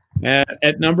 Okay.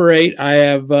 At number 8, I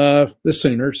have the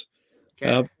Sooners.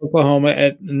 Okay. Oklahoma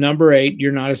at number 8.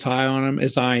 You're not as high on them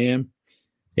as I am.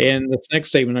 And this next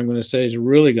statement I'm going to say is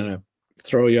really going to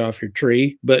throw you off your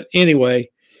tree. But anyway,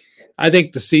 I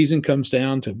think the season comes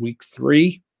down to week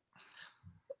 3.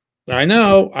 I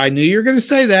know. I knew you were going to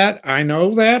say that. I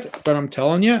know that. But I'm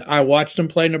telling you, I watched them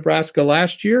play Nebraska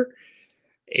last year,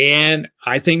 and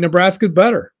I think Nebraska's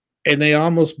better. And they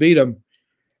almost beat them.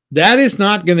 That is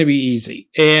not going to be easy.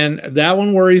 And that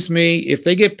one worries me. If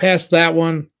they get past that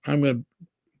one, I'm going to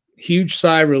huge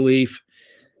sigh of relief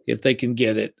if they can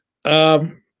get it.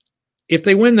 If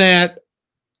they win that,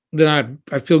 then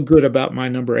I feel good about my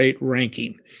number 8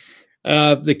 ranking.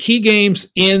 The key games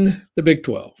in the Big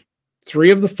 12, 3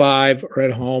 of the 5 are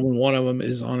at home, and 1 of them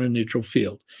is on a neutral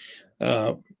field.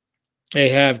 They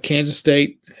have Kansas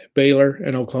State, Baylor,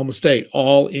 and Oklahoma State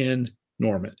all in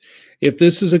Norman. If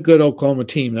this is a good Oklahoma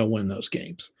team, they'll win those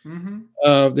games.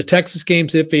 Mm-hmm. The Texas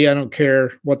game's iffy. I don't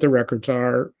care what the records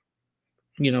are.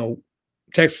 You know,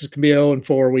 Texas can be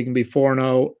 0-4. We can be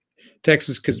 4-0.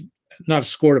 Texas could not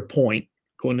scored a point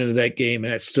going into that game,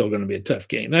 and it's still going to be a tough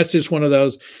game. That's just one of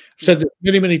those. I've said this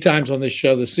many, many times on this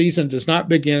show. The season does not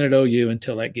begin at OU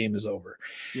until that game is over.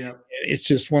 Yeah, it's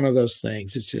just one of those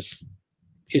things. It's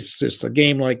just a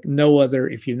game like no other.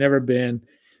 If you've never been,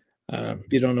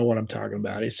 you don't know what I'm talking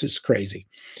about. It's just crazy.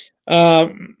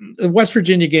 The West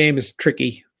Virginia game is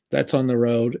tricky. That's on the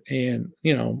road, and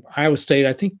Iowa State.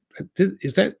 I think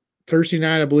is that Thursday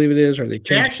night, I believe it is, or they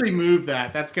actually moved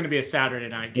that. That's going to be a Saturday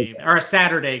night game or a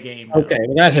Saturday game. Okay,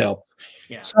 well, that helped.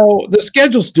 Yeah. So the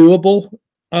schedule's doable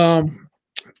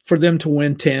for them to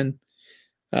win 10.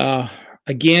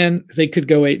 Again, they could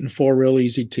go 8-4 real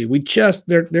easy too.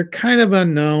 They're kind of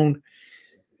unknown.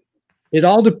 It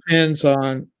all depends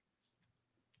on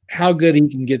how good he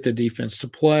can get the defense to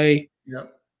play.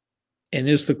 Yep. And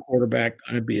is the quarterback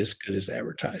going to be as good as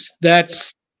advertised?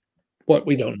 That's what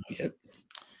we don't know yet.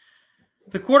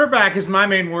 The quarterback is my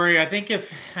main worry. I think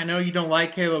I know you don't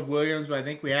like Caleb Williams, but I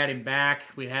think we had him back,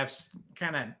 we'd have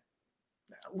kind of a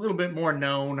little bit more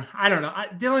known. I don't know.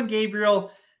 Dillon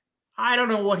Gabriel, I don't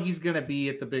know what he's going to be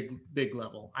at the big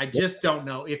level. I just don't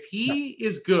know. If he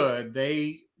is good,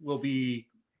 they will be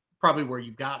probably where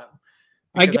you've got him.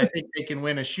 Because I think they can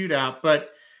win a shootout.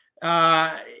 But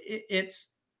it's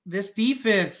this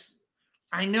defense.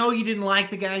 I know you didn't like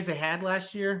the guys they had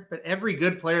last year, but every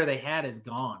good player they had is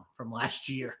gone from last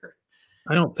year.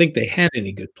 I don't think they had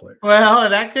any good players. Well,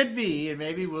 that could be, and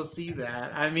maybe we'll see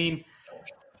that. I mean,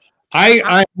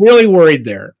 I'm really worried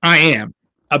there. I am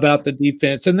about the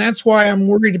defense, and that's why I'm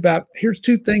worried about. Here's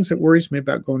two things that worries me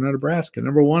about going to Nebraska.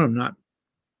 Number one, I'm not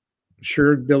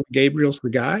sure Dillon Gabriel's the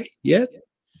guy yet.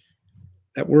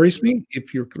 That worries me.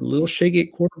 If you're a little shaky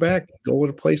at quarterback, go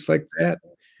to a place like that.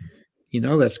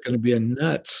 That's going to be a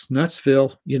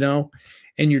Nutsville,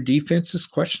 and your defense is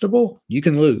questionable, you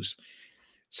can lose.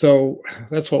 So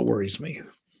that's what worries me.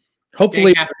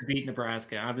 Hopefully, they have to beat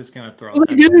Nebraska. I'm just going to throw it.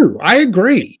 They do. I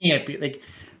agree. I think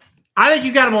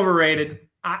you got them overrated.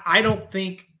 I don't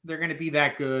think they're going to be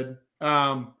that good.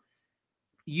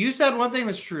 You said one thing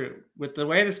that's true. With the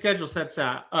way the schedule sets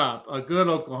up, a good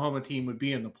Oklahoma team would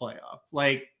be in the playoff.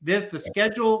 Like the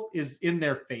schedule is in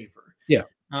their favor. Yeah.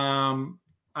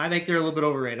 I think they're a little bit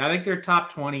overrated. I think they're top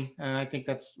 20, and I think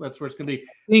that's where it's going to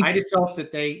be. I just hope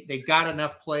that they got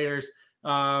enough players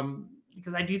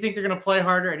because I do think they're going to play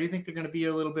harder. I do think they're going to be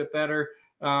a little bit better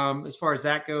as far as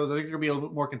that goes. I think they're going to be a little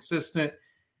bit more consistent.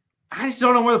 I just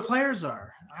don't know where the players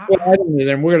are. I don't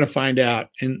either, and we're going to find out.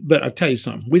 But I'll tell you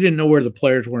something. We didn't know where the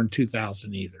players were in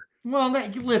 2000 either. Well,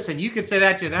 listen, you could say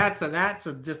that too. That's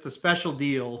just a special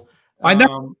deal. I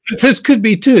know. This could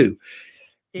be too.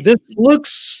 This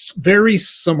looks very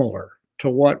similar to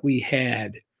what we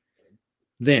had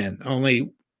then, only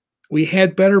we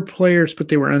had better players, but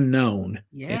they were unknown.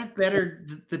 Yeah, better.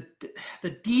 The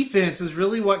defense is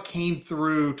really what came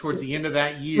through towards the end of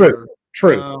that year.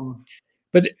 True.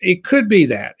 But it could be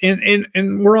that,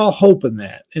 and we're all hoping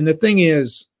that. And the thing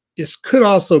is, this could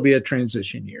also be a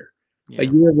transition year, a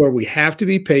year where we have to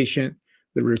be patient.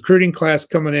 The recruiting class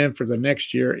coming in for the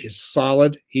next year is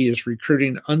solid. He is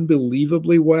recruiting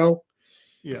unbelievably well.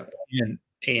 Yeah.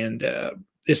 And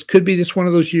this could be just one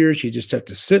of those years you just have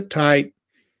to sit tight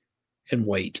and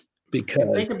wait.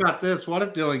 Because think about this. What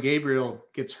if Dillon Gabriel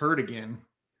gets hurt again?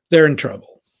 They're in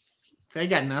trouble. They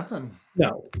got nothing.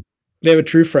 No. They have a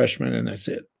true freshman, and that's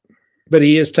it. But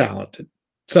he is talented.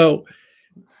 So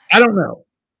I don't know.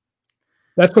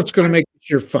 That's what's going to make this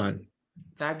year fun.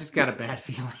 I've just got a bad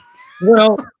feeling.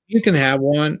 Well, you can have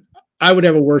one. I would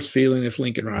have a worse feeling if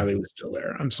Lincoln Riley was still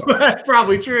there. I'm sorry. That's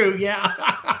probably true.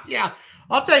 Yeah. Yeah.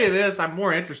 I'll tell you this. I'm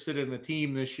more interested in the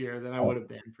team this year than I would have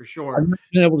been for sure. I've not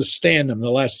been able to stand them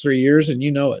the last 3 years, and you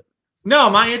know it. No,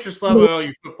 my interest level in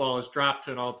OU football has dropped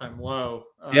to an all-time low.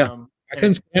 I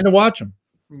couldn't stand to watch them.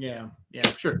 Yeah,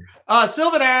 sure.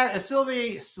 Sylvain,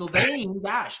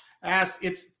 asks,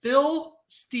 it's Phil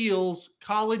Steele's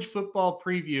college football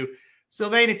preview.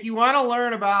 Sylvain, if you want to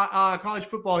learn about college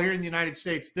football here in the United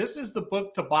States, this is the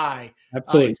book to buy.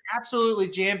 Absolutely. It's absolutely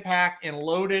jam-packed and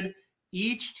loaded.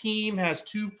 Each team has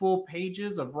 2 full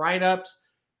pages of write-ups.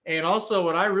 And also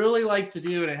what I really like to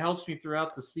do, and it helps me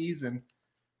throughout the season,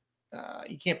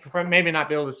 you can't maybe not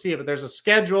be able to see it, but there's a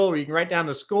schedule where you can write down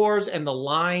the scores and the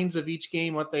lines of each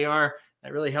game, what they are.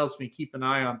 That really helps me keep an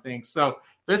eye on things. So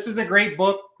this is a great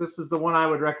book. This is the one I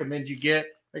would recommend you get.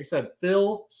 Like I said,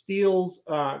 Phil Steele's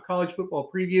college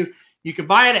football preview. You can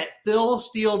buy it at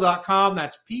philsteele.com.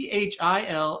 That's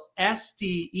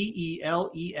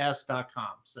PHILSTEELES.com.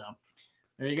 So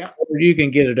there you go. You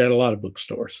can get it at a lot of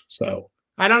bookstores. So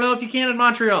I don't know if you can in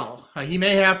Montreal. He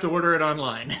may have to order it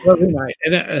online. Well, right.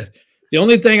 And the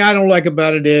only thing I don't like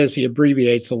about it is he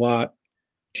abbreviates a lot,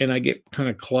 and I get kind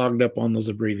of clogged up on those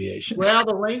abbreviations. Well,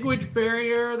 the language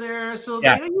barrier there, so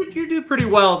you do pretty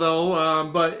well though.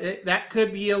 But that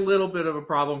could be a little bit of a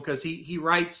problem because he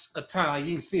writes a ton.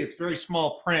 You can see it's very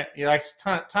small print. He likes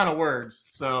a ton of words.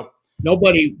 So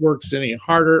nobody works any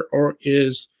harder or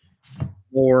is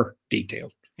more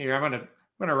detailed. Here, I'm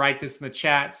gonna write this in the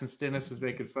chat since Dennis is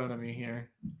making fun of me here.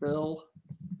 Phil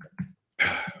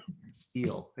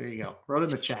Steele. There you go. Wrote in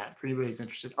the chat for anybody who's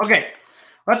interested. Okay.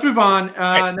 Let's move on.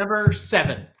 Number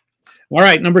 7. All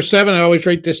right, number 7. I always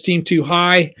rate this team too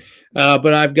high,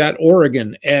 but I've got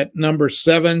Oregon at number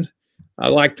 7. I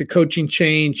like the coaching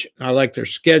change. I like their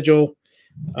schedule.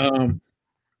 I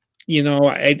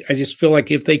just feel like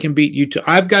if they can beat Utah,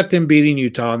 I've got them beating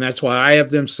Utah, and that's why I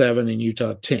have them 7 and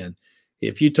Utah 10.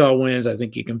 If Utah wins, I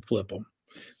think you can flip them.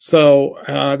 So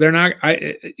they're not.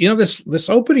 This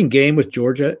opening game with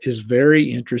Georgia is very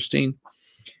interesting.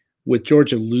 With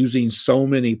Georgia losing so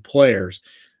many players,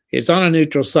 it's on a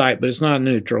neutral site, but it's not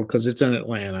neutral because it's in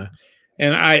Atlanta.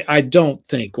 And I don't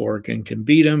think Oregon can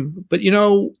beat them. But,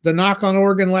 the knock on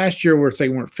Oregon last year was they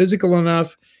weren't physical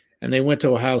enough, and they went to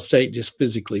Ohio State and just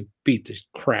physically beat the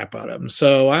crap out of them.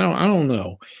 So I don't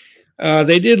know.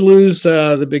 They did lose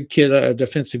the big kid, a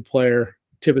defensive player,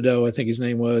 Thibodeau, I think his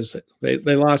name was. They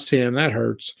lost him. That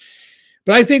hurts.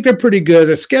 But I think they're pretty good.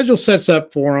 The schedule sets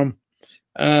up for them.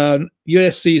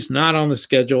 USC's not on the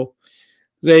schedule.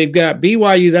 They've got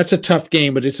BYU. That's a tough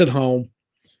game, but it's at home.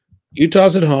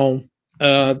 Utah's at home.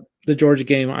 The Georgia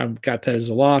game, I've got that as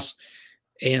a loss.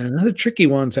 And another tricky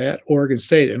one's at Oregon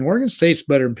State. And Oregon State's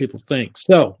better than people think.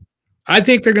 So I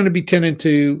think they're going to be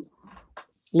 10-2,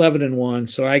 11-1.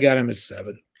 So I got them at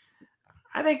 7.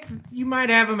 I think you might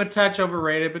have them a touch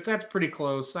overrated, but that's pretty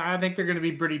close. I think they're going to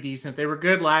be pretty decent. They were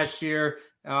good last year.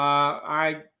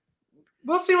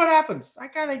 We'll see what happens. I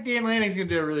kind of think Dan Lanning's going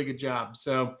to do a really good job.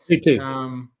 So me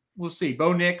too. We'll see.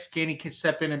 Bo Nix, can he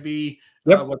step in and be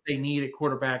what they need at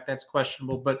quarterback? That's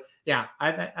questionable. But yeah,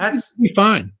 that's be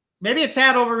fine. Maybe a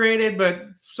tad overrated, but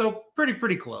so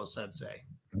pretty close, I'd say.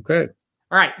 Okay.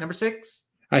 All right, number 6.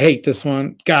 I hate this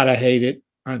one. God, I hate it.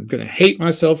 I'm going to hate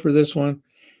myself for this one.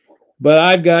 But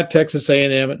I've got Texas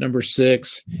A&M at number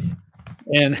 6.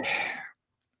 And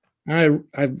I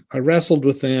wrestled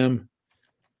with them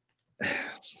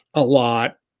a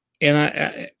lot.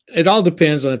 And it all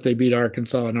depends on if they beat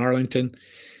Arkansas and Arlington.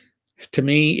 To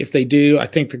me, if they do, I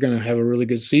think they're going to have a really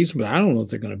good season, but I don't know if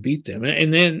they're going to beat them.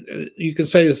 And then you can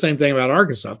say the same thing about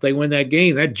Arkansas. If they win that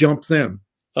game, that jumps them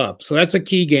up. So that's a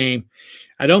key game.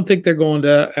 I don't think they're going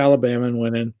to Alabama and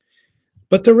winning.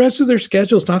 But the rest of their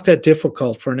schedule is not that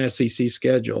difficult for an SEC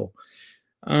schedule.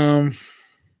 I'm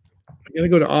going to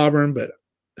go to Auburn, but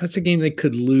that's a game they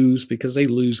could lose because they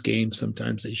lose games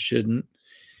sometimes they shouldn't.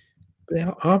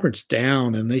 But Auburn's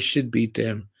down, and they should beat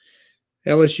them.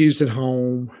 LSU's at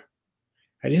home.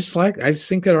 I just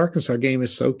think that Arkansas game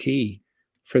is so key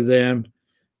for them.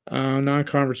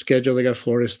 Non-conference schedule, they got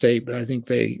Florida State, but I think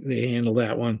they handle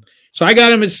that one. So I got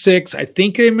them at 6. I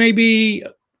think they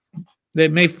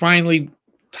may finally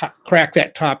crack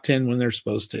that top 10 when they're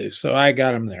supposed to. So I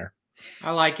got them there.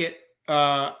 I like it.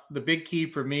 The big key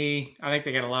for me, I think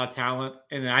they got a lot of talent,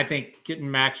 and I think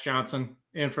getting Max Johnson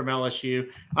in from LSU,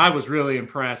 I was really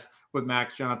impressed with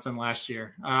Max Johnson last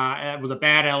year. It was a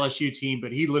bad LSU team,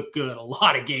 but he looked good a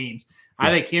lot of games. I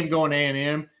think him going to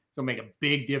A&M is going to make a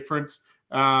big difference.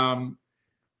 They're not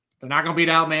going to beat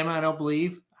Alabama, I don't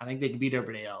believe. I think they can beat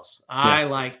everybody else. I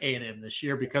like A&M this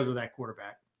year because of that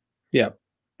quarterback. Yeah.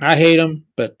 I hate them,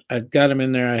 but I've got them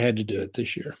in there. I had to do it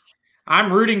this year.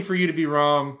 I'm rooting for you to be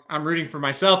wrong. I'm rooting for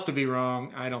myself to be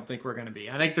wrong. I don't think we're going to be.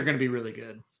 I think they're going to be really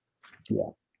good. Yeah.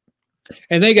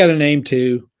 And they got a name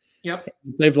too. Yep.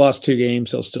 If they've lost 2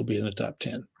 games, they'll still be in the top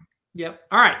 10. Yep.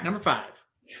 All right. Number 5.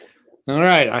 All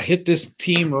right. I hit this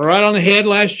team right on the head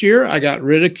last year. I got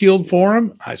ridiculed for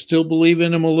them. I still believe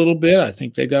in them a little bit. I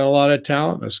think they've got a lot of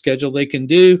talent and a schedule they can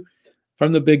do.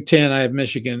 From the Big Ten, I have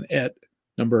Michigan at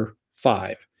number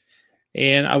 5.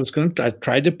 And I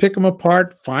tried to pick them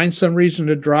apart, find some reason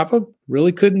to drop them.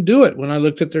 Really couldn't do it when I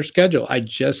looked at their schedule. I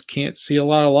just can't see a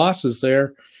lot of losses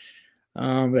there.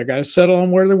 They got to settle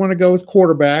on where they want to go with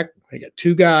quarterback. They got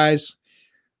 2 guys.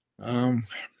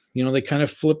 They kind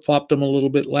of flip-flopped them a little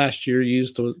bit last year,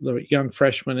 used the young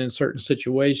freshman in certain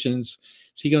situations.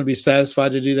 Is he going to be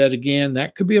satisfied to do that again?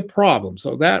 That could be a problem.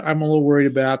 So that I'm a little worried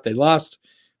about. They lost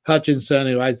Hutchinson,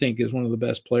 who I think is was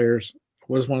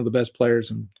one of the best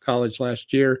players in college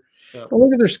last year. Yeah. But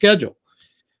look at their schedule.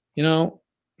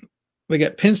 They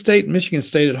got Penn State and Michigan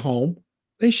State at home.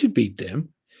 They should beat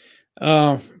them.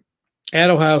 At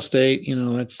Ohio State,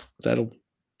 that'll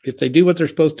if they do what they're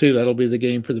supposed to, that'll be the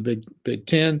game for the Big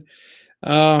Ten.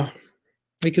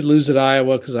 They could lose at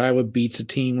Iowa because Iowa beats a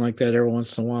team like that every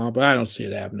once in a while, but I don't see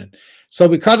it happening. So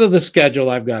because of the schedule,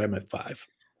 I've got them at 5.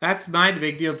 That's my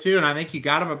big deal too, and I think you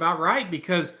got them about right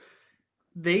because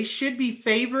they should be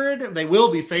favored. They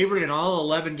will be favored in all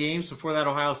 11 games before that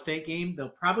Ohio State game. They'll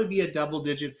probably be a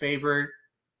double-digit favorite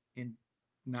in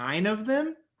 9 of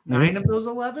them, 9 of those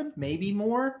 11, maybe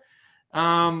more.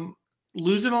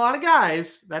 Losing a lot of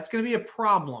guys, that's going to be a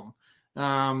problem.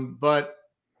 But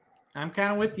I'm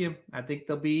kind of with you. I think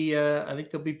they'll be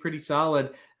pretty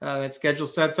solid. That schedule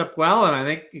sets up well, and I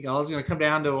think all is going to come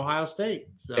down to Ohio State.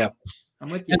 So yeah. I'm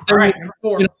with you. All right, number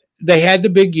 4. They had the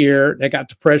big year. They got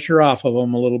the pressure off of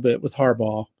them a little bit with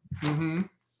Harbaugh. Mm-hmm.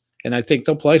 And I think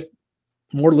they'll play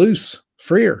more loose,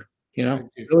 freer. They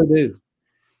really do.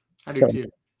 I do too.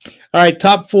 All right,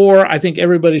 top 4. I think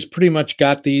everybody's pretty much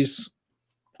got these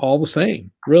all the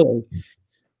same, really.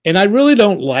 And I really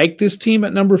don't like this team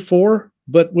at number 4,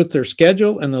 but with their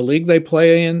schedule and the league they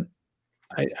play in,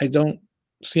 I don't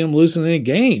see them losing any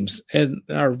games, and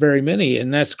are very many,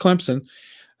 and that's Clemson.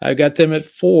 I've got them at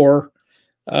 4,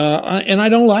 and I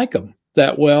don't like them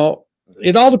that well.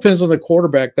 It all depends on the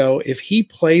quarterback, though. If he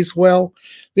plays well,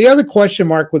 the other question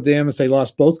mark with them is they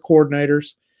lost both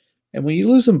coordinators, and when you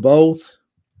lose them both,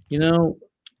 you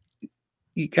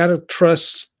got to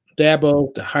trust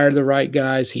Dabo to hire the right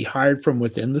guys. He hired from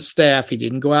within the staff. He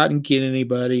didn't go out and get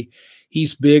anybody.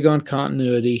 He's big on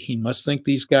continuity. He must think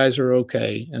these guys are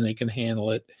okay and they can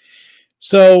handle it.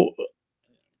 So,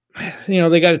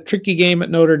 they got a tricky game at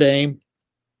Notre Dame.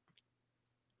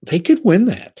 They could win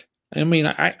that. I mean,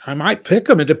 I might pick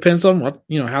them. It depends on what,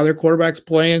 how their quarterback's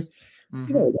playing.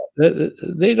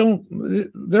 Mm-hmm. They don't,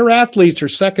 their athletes are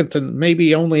second to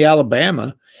maybe only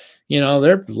Alabama.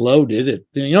 They're loaded.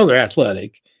 They're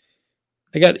athletic.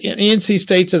 They got NC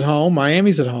State's at home.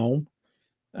 Miami's at home.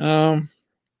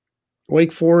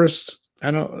 Wake Forest,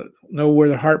 I don't know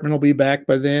whether Hartman will be back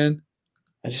by then.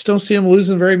 I just don't see them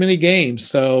losing very many games.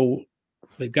 So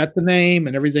they've got the name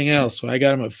and everything else. So I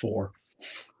got them at 4.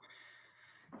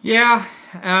 Yeah.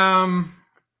 Got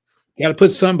to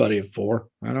put somebody at 4.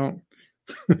 I don't.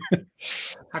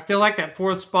 I feel like that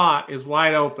 4th spot is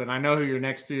wide open. I know who your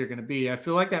next 3 are going to be. I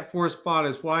feel like that 4th spot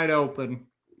is wide open.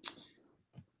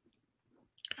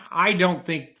 I don't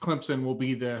think Clemson will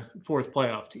be the 4th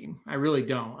playoff team. I really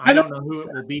don't. I don't know who it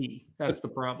will be. That's the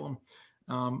problem.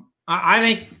 I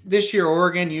think this year,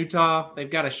 Oregon, Utah,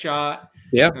 they've got a shot.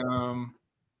 Yeah.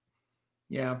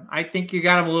 Yeah. I think you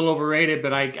got them a little overrated,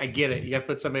 but I get it. You got to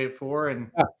put somebody at 4.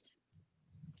 And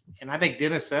I think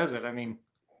Dennis says it. I mean,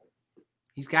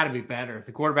 he's got to be better.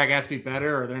 The quarterback has to be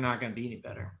better or they're not going to be any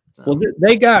better. So. Well,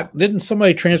 didn't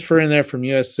somebody transfer in there from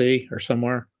USC or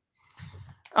somewhere?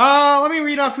 Let me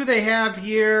read off who they have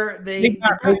here. They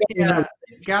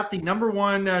got the number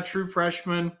 1 true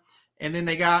freshman, and then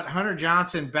they got Hunter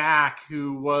Johnson back,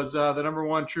 who was the number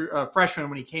 1 true freshman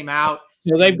when he came out.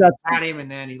 So they've got him,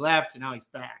 and then he left, and now he's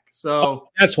back. So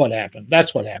that's what happened.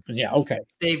 Yeah, okay.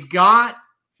 They've got,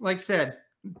 like I said,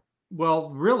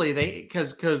 well, really,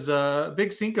 because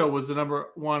Big Cinco was the number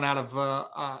 1 out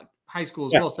of high school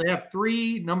as well. So they have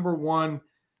 3 number 1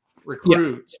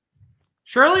 recruits. Yeah.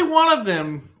 Surely one of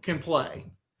them can play.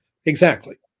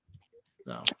 Exactly.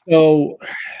 So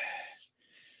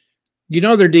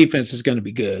their defense is going to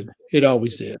be good. It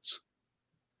always is.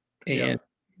 And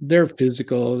they're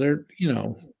physical. They're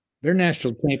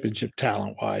national championship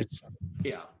talent-wise.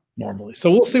 Yeah. Normally. So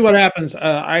we'll see what happens.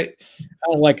 I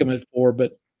don't like them at 4,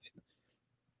 but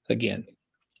again.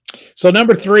 So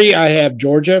number 3, I have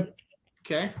Georgia.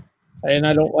 Okay. And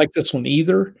I don't like this one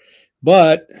either,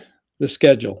 but the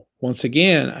schedule. Once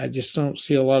again, I just don't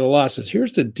see a lot of losses.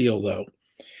 Here's the deal, though.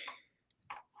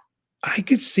 I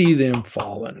could see them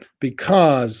falling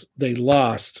because they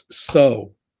lost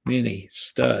so many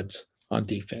studs on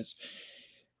defense.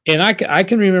 And I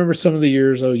can remember some of the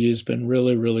years OU's been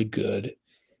really, really good,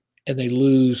 and they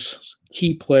lose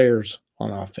key players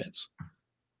on offense.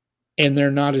 And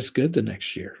they're not as good the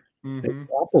next year. Mm-hmm. They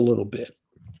drop a little bit.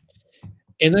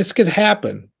 And this could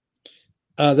happen.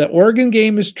 That Oregon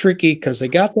game is tricky because they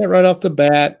got that right off the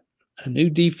bat, a new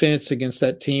defense against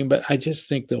that team, but I just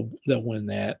think they'll win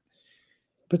that.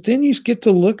 But then you get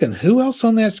to looking, who else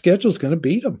on that schedule is going to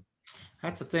beat them?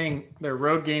 That's the thing. Their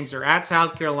road games are at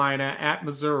South Carolina, at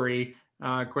Missouri.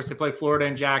 Of course, they play Florida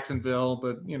and Jacksonville,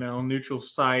 but, neutral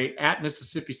site, at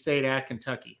Mississippi State, at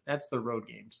Kentucky. That's the road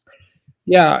games.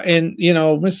 Yeah, and,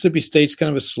 Mississippi State's kind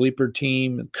of a sleeper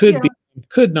team.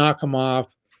 Could knock them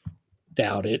off.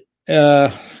 Doubt it.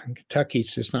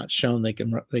 Kentucky's just not shown they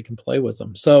can play with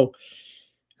them. So,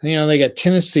 they got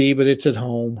Tennessee, but it's at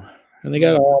home, and they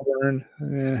got Auburn.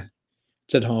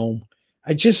 It's at home.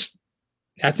 I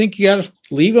think you got to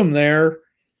leave them there.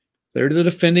 They're the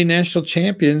defending national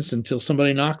champions until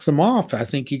somebody knocks them off. I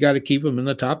think you got to keep them in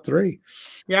the top 3.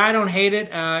 Yeah, I don't hate it.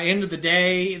 End of the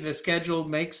day, the schedule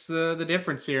makes the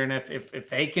difference here. And if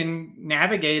they can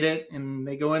navigate it and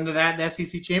they go into that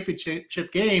SEC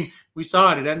championship game, we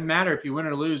saw it. It doesn't matter if you win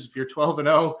or lose. If you're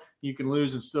 12-0, you can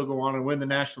lose and still go on and win the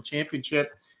national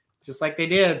championship, just like they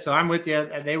did. So I'm with you.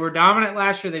 They were dominant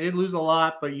last year. They did lose a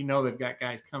lot, but they've got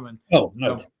guys coming. Oh,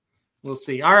 no. So we'll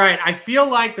see. All right. I feel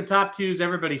like the top 2 is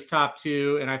everybody's top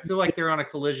 2, and I feel like they're on a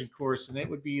collision course, and it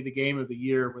would be the game of the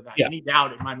year without any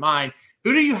doubt in my mind.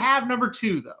 Who do you have number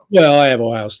 2, though? Well, I have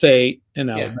Ohio State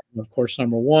and Alabama, of course,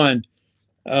 number 1,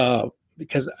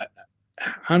 because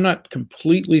I'm not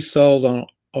completely sold on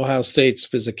Ohio State's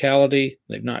physicality.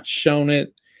 They've not shown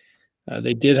it.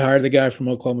 They did hire the guy from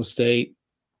Oklahoma State.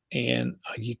 And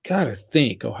you got to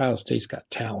think Ohio State's got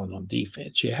talent on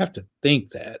defense. You have to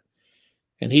think that.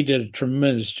 And he did a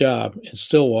tremendous job in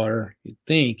Stillwater. You'd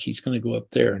think he's going to go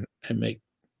up there and make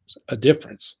a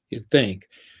difference. You'd think.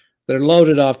 They're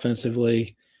loaded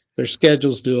offensively. Their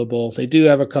schedule's doable. They do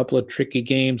have a couple of tricky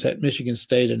games at Michigan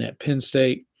State and at Penn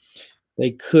State.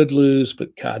 They could lose,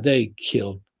 but God, they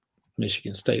killed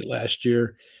Michigan State last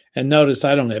year. And notice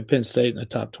I don't have Penn State in the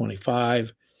top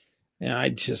 25. And I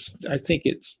just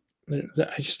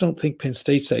don't think Penn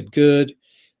State's that good.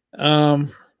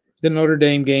 The Notre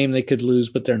Dame game, they could lose,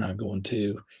 but they're not going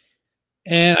to.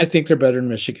 And I think they're better than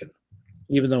Michigan,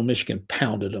 even though Michigan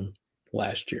pounded them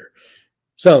last year.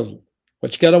 So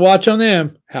what you got to watch on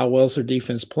them, how well is their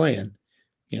defense playing?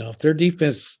 If their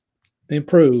defense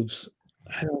improves,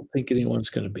 I don't think anyone's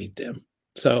going to beat them.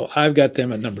 So I've got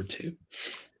them at number 2.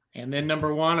 And then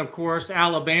number 1, of course,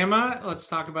 Alabama. Let's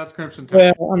talk about the Crimson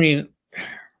Tide. Well, I mean,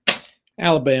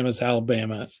 Alabama's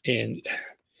Alabama. And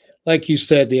like you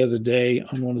said the other day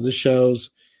on one of the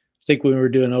shows, I think when we were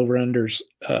doing over-unders,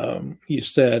 you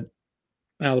said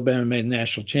Alabama made a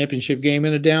national championship game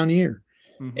in a down year.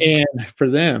 Mm-hmm. And for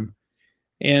them.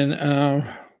 And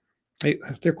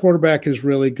their quarterback is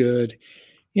really good.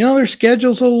 Their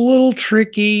schedule's a little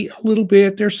tricky, a little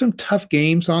bit. There's some tough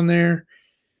games on there.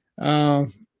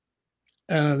 But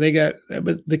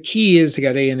the key is they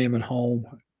got A&M at home.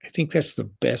 I think that's the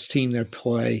best team they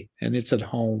play, and it's at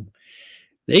home.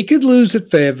 They could lose at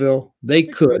Fayetteville. They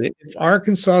could. If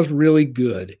Arkansas is really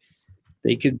good,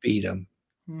 they could beat them.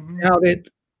 Mm-hmm. Now,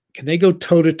 can they go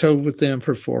toe-to-toe with them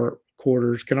for 4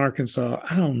 quarters? Can Arkansas?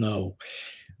 I don't know.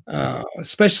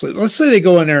 Especially, let's say they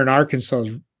go in there and Arkansas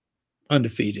is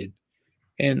undefeated,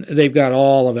 and they've got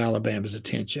all of Alabama's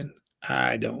attention.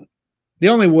 I don't. The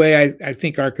only way I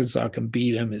think Arkansas can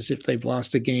beat them is if they've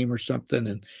lost a game or something,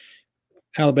 and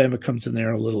Alabama comes in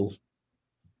there a little,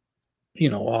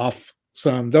 off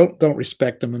some. Don't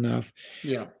respect them enough.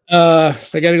 Yeah.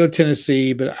 So I got to go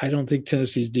Tennessee, but I don't think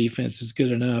Tennessee's defense is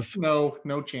good enough.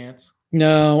 No chance.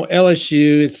 No,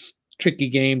 LSU, it's a tricky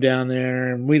game down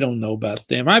there, and we don't know about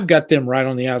them. I've got them right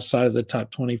on the outside of the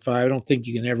top 25. I don't think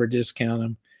you can ever discount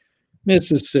them.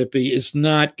 Mississippi is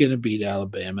not going to beat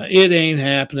Alabama. It ain't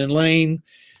happening. Lane,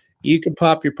 you can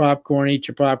pop your popcorn, eat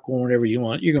your popcorn, whatever you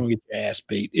want. You're going to get your ass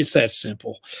beat. It's that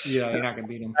simple. Yeah, you're not going to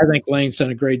beat him. I think Lane's done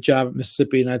a great job at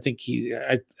Mississippi, and I think he's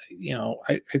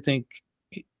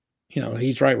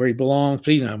right where he belongs, but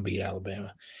he's not going to beat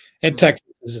Alabama. And Texas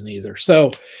isn't either.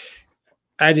 So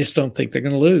I just don't think they're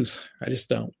going to lose. I just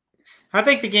don't. I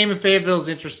think the game in Fayetteville is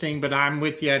interesting, but I'm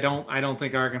with you. I don't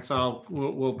think Arkansas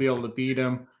will be able to beat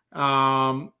them.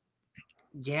 Yeah,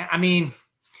 I mean,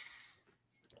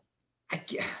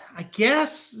 I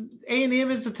guess A&M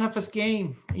is the toughest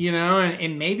game,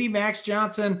 and maybe Max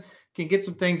Johnson can get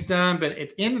some things done, but at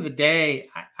the end of the day,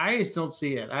 I just don't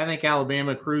see it. I think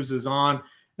Alabama cruises on.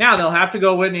 Now they'll have to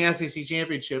go win the SEC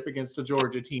championship against the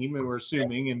Georgia team, and we're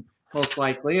assuming, and most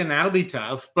likely, and that'll be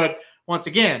tough. But once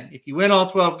again, if you win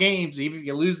all 12 games, even if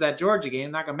you lose that Georgia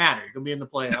game, not going to matter. You're going to be in the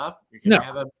playoff. You're going to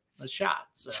have a shot.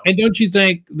 So. And don't you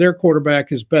think their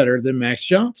quarterback is better than Max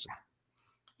Johnson?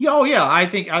 Oh yeah, I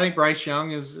think Bryce Young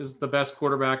is the best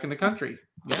quarterback in the country.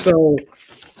 Yeah. So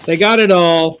they got it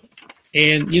all,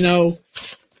 and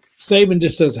Saban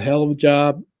just does a hell of a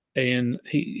job, and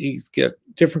he's got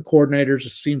different coordinators.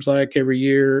 It seems like every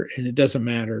year, and it doesn't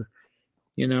matter.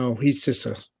 He's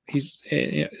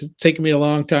it's taken me a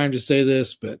long time to say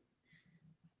this, but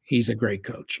he's a great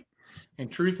coach. And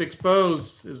Truth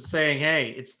Exposed is saying,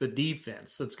 hey, it's the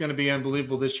defense that's going to be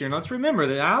unbelievable this year. And let's remember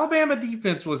that Alabama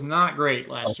defense was not great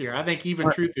last year. I think even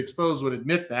Truth Exposed would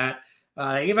admit that.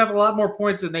 They give up a lot more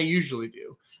points than they usually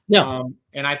do. Yeah.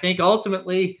 And I think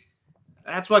ultimately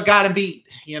that's what got him beat,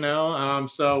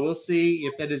 So we'll see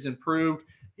if that is improved.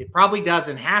 It probably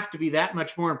doesn't have to be that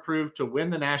much more improved to win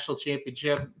the national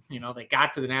championship. They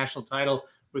got to the national title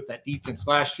with that defense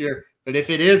last year. But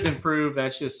if it is improved,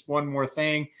 that's just one more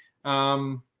thing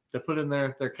to put in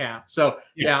their cap. So,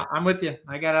 yeah, I'm with you.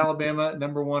 I got Alabama at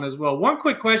number 1 as well. One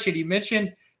quick question. You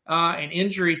mentioned an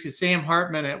injury to Sam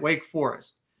Hartman at Wake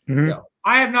Forest. Mm-hmm.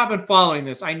 I have not been following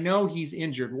this. I know he's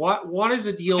injured. What is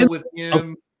the deal with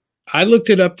him? I looked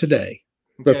it up today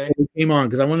before we came on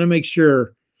because I want to make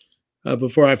sure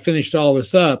before I finished all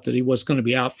this up that he was going to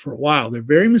be out for a while. They're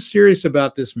very mysterious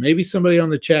about this. Maybe somebody on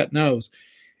the chat knows.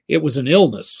 It was an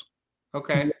illness.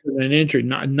 Okay. An injury,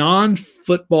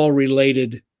 non-football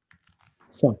related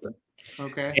something.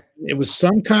 Okay. And it was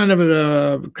some kind of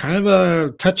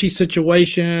a touchy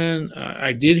situation.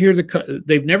 I did hear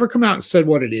they've never come out and said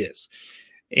what it is.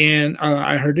 And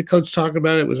I heard the coach talking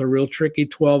about it. It was a real tricky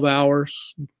 12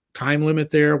 hours time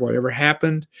limit there, whatever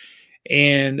happened.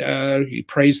 And he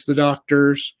praised the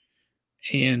doctors.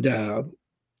 And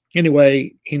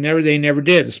anyway, they never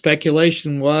did. The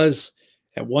speculation was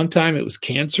at one time it was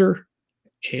cancer,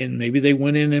 and maybe they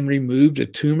went in and removed a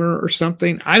tumor or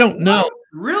something. I don't know.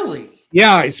 Really?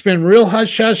 Yeah, it's been real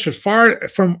hush hush as far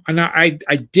from, and I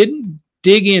didn't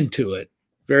dig into it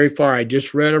very far. I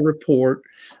just read a report.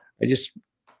 I just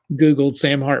Googled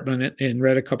Sam Hartman and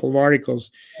read a couple of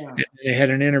articles. Yeah. And they had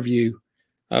an interview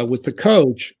with the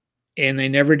coach, and they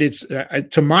never did.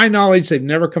 To my knowledge, they've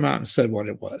never come out and said what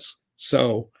it was.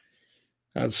 So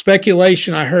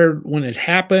speculation I heard when it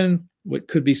happened, what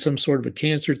could be some sort of a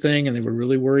cancer thing, and they were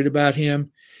really worried about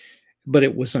him. But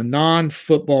it was a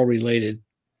non-football related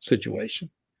situation.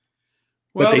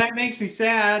 Well, that makes me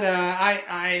sad.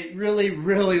 I really,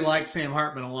 really like Sam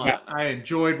Hartman a lot. Yeah. I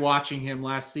enjoyed watching him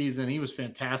last season. He was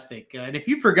fantastic. And if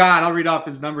you forgot, I'll read off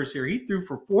his numbers here. He threw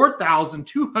for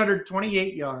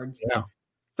 4,228 yards,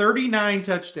 39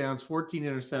 touchdowns, 14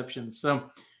 interceptions.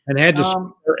 So, and had to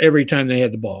score every time they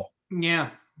had the ball.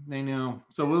 Yeah, they know.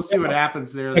 So we'll see what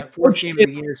happens there. That fourth game of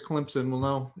the year is Clemson. We'll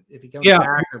know if he comes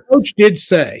back. Coach did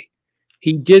say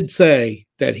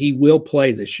that he will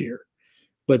play this year.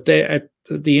 But at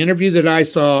the interview that I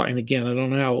saw, and again, I don't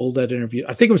know how old that interview,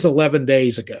 I think it was 11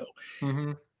 days ago.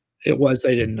 Mm-hmm. It was,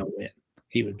 they didn't know when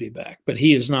he would be back. But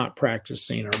he is not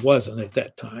practicing or wasn't at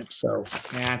that time. So,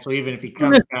 yeah, so even if he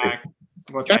comes back,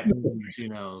 what that means, who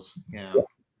knows? Yeah.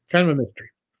 Kind of a mystery.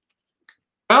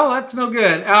 Well, that's no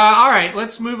good. All right,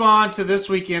 let's move on to this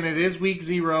weekend. It is week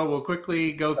 0. We'll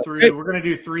quickly go through. We're going to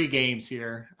do 3 games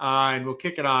here, and we'll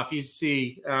kick it off. You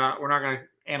see, we're not going to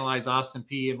analyze Austin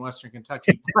Peay in Western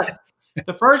Kentucky. But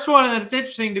the first one that's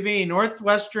interesting to me,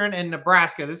 Northwestern and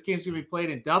Nebraska. This game's going to be played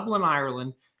in Dublin,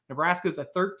 Ireland. Nebraska's a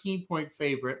 13-point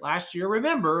favorite. Last year,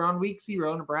 remember, on week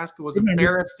 0, Nebraska was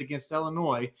embarrassed against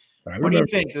Illinois. What do you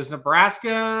think? Does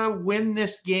Nebraska win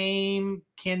this game?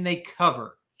 Can they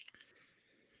cover?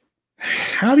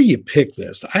 How do you pick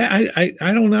this? I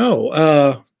don't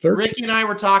know. Ricky and I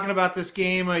were talking about this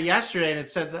game yesterday, and it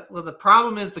said that the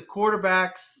problem is the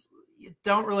quarterbacks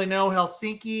don't really know.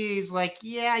 Helsinki is like,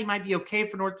 yeah, he might be okay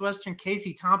for Northwestern.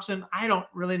 Casey Thompson, I don't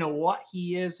really know what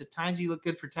he is. At times he looked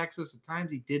good for Texas. At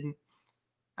times he didn't.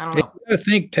 I don't know. I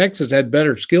think Texas had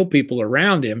better skill people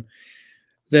around him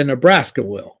than Nebraska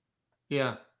will.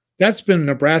 Yeah. That's been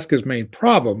Nebraska's main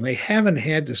problem. They haven't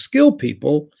had the skill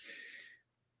people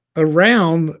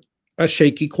around a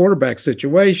shaky quarterback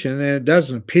situation, and it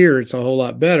doesn't appear it's a whole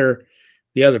lot better.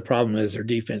 The other problem is their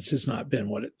defense has not been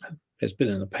what it has been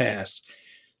in the past.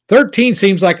 13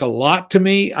 seems like a lot to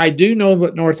me. I do know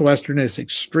that Northwestern is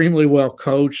extremely well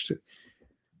coached.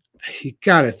 You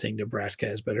got to think Nebraska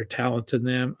has better talent than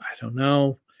them. I don't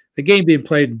know. The game being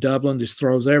played in Dublin just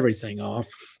throws everything off.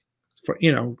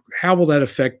 How will that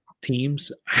affect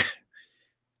teams?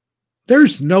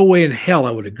 There's no way in hell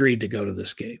I would agree to go to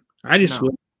this game. I'd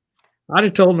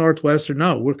have told Northwestern,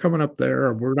 no, we're coming up there,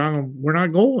 or we're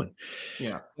not going.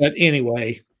 Yeah. But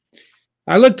anyway,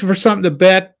 I looked for something to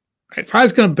bet. If I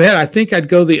was going to bet, I think I'd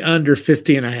go the under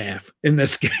 50.5 in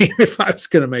this game if I was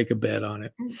going to make a bet on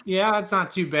it. Yeah, it's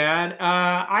not too bad.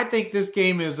 I think this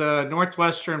game is a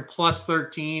Northwestern plus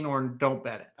 13, or don't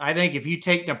bet it. I think if you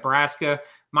take Nebraska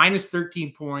minus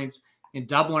 13 points in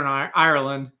Dublin,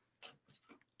 Ireland,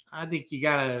 I think you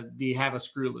got to have a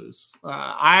screw loose.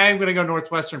 I'm going to go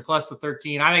Northwestern plus the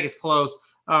 13. I think it's close.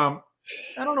 I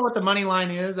don't know what the money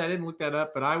line is. I didn't look that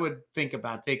up, but I would think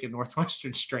about taking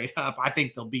Northwestern straight up. I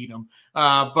think they'll beat them.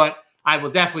 But I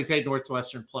will definitely take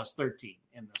Northwestern plus 13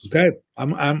 in this. Okay.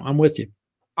 I'm with you.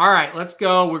 All right, let's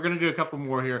go. We're going to do a couple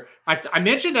more here. I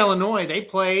mentioned Illinois. They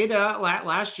played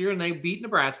last year, and they beat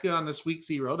Nebraska on this week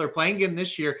 0. They're playing again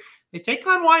this year. They take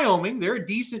on Wyoming. They're a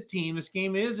decent team. This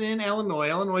game is in Illinois.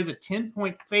 Illinois is a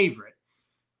 10-point favorite.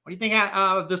 What do you think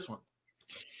of this one?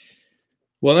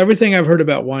 Well, everything I've heard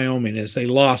about Wyoming is they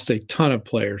lost a ton of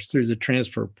players through the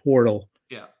transfer portal.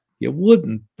 Yeah. You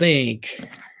wouldn't think,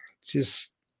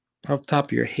 just off the top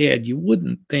of your head, you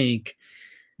wouldn't think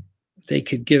they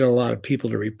could get a lot of people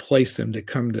to replace them to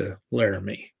come to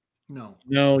Laramie.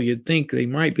 No, you'd think they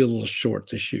might be a little short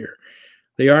this year.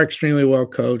 They are extremely well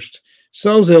coached.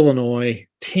 So's Illinois.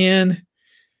 10.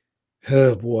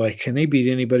 Oh, boy. Can they beat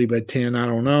anybody by 10? I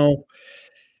don't know.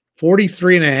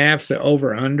 43.5 is the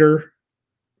over-under.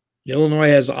 Illinois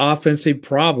has offensive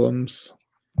problems.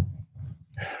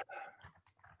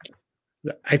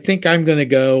 I think I'm going to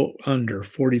go under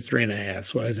 43.5.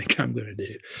 That's what I think I'm going to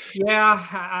do.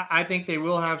 Yeah, I think they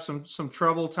will have some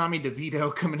trouble. Tommy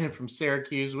DeVito coming in from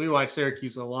Syracuse. We watched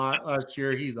Syracuse a lot last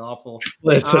year. He's awful.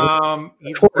 Listen,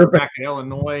 he's a quarterback at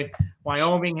Illinois.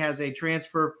 Wyoming has a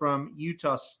transfer from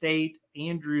Utah State,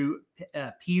 Andrew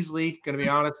Peasley. Going to be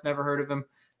honest, never heard of him.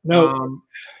 No,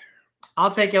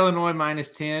 I'll take Illinois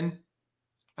 -10.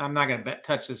 I'm not going to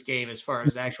touch this game as far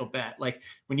as actual bet. Like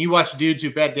when you watch dudes who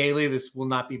bet daily, this will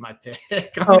not be my pick.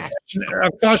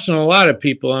 I've cautioned a lot of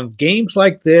people on games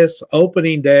like this,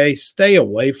 opening day, stay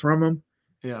away from them.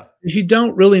 Yeah. Because you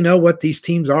don't really know what these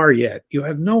teams are yet. You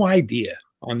have no idea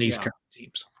on these kind of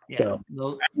teams. Yeah,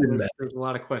 so, there's a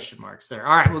lot of question marks there.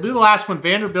 All right, we'll do the last one,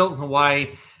 Vanderbilt in Hawaii.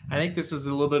 I think this is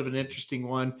a little bit of an interesting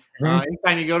one.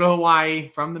 Anytime you go to Hawaii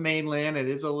from the mainland, it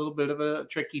is a little bit of a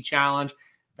tricky challenge.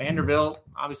 Vanderbilt,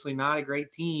 obviously not a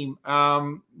great team.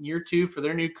 Year 2 for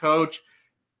their new coach.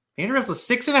 Vanderbilt's a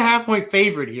 6.5-point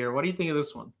favorite here. What do you think of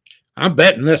this one? I'm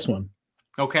betting this one.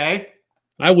 Okay.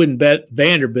 I wouldn't bet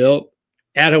Vanderbilt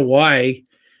at Hawaii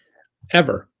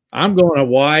ever. I'm going to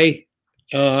Hawaii.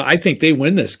 I think they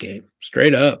win this game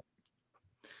straight up.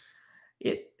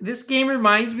 This game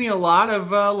reminds me a lot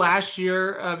of last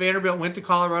year. Vanderbilt went to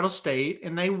Colorado State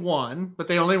and they won, but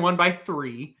they only won by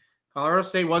 3. Colorado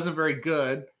State wasn't very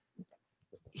good.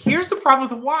 Here's the problem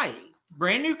with Hawaii.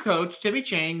 Brand new coach, Timmy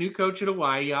Chang, new coach at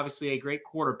Hawaii, obviously a great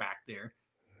quarterback there.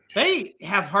 They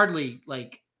have hardly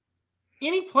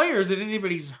any players that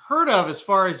anybody's heard of as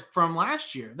far as from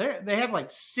last year. They have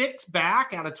 6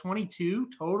 back out of 22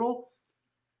 total.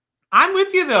 I'm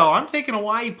with you, though. I'm taking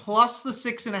Hawaii plus the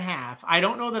 6.5. I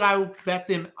don't know that I will bet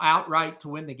them outright to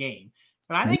win the game,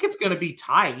 but I think it's going to be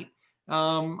tight.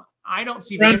 I don't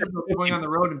see Vanderbilt going on the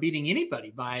road and beating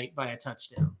anybody by a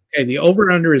touchdown. Okay, the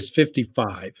over-under is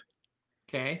 55.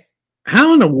 Okay.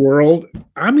 How in the world?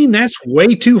 I mean, that's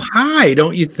way too high,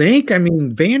 don't you think? I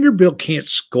mean, Vanderbilt can't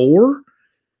score.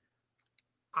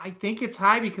 I think it's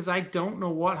high because I don't know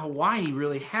what Hawaii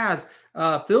really has.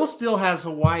 Phil still has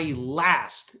Hawaii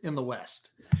last in the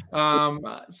West.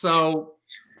 So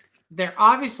they're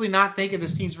obviously not thinking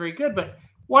this team's very good, but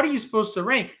what are you supposed to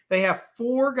rank? They have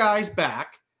 4 guys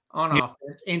back on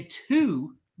offense and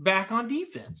 2 back on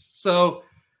defense. So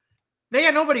they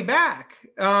had nobody back.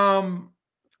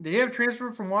 They have a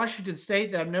transfer from Washington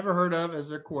State that I've never heard of as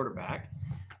their quarterback.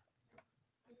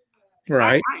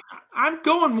 Right. I'm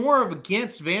going more of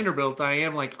against Vanderbilt than I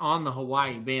am on the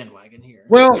Hawaii bandwagon here.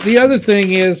 Well, the other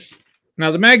thing is,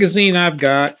 now the magazine I've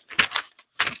got,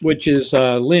 which is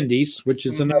Lindy's, which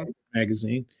is another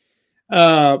magazine,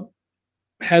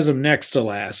 has them next to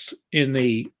last in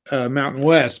the Mountain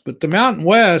West. But the Mountain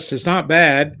West is not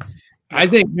bad. I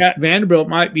think Vanderbilt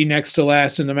might be next to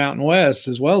last in the Mountain West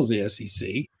as well as the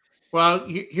SEC. Well,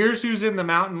 here's who's in the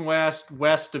Mountain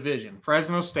West Division.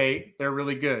 Fresno State, they're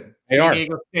really good. San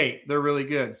Diego State, they're really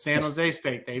good. San Jose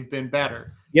State, they've been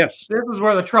better. Yes. This is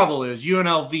where the trouble is.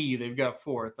 UNLV, they've got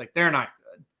 4th. They're not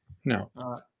good. No.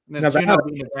 Then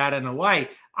UNLV, Nevada, and Hawaii.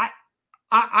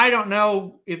 I don't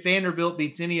know if Vanderbilt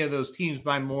beats any of those teams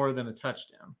by more than a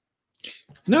touchdown.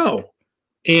 No.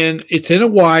 And it's in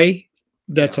Hawaii.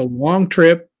 That's a long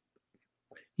trip.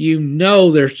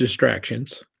 There's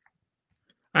distractions.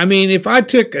 I mean, if I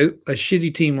took a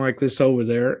shitty team like this over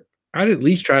there, I'd at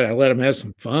least try to let them have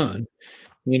some fun.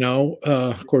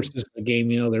 Of course, this is a game,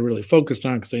 they're really focused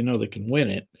on because they know they can win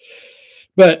it.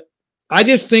 But I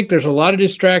just think there's a lot of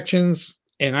distractions,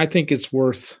 and I think it's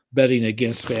worth betting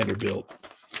against Vanderbilt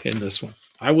in this one.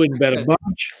 I wouldn't bet a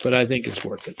bunch, but I think it's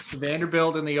worth it.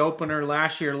 Vanderbilt in the opener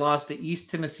last year lost to East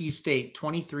Tennessee State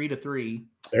 23-3.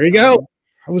 There you go.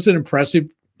 That was an impressive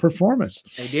performance.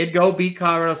 They did go beat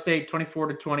Colorado State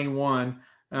 24-21.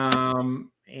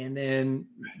 And then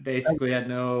basically had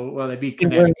they beat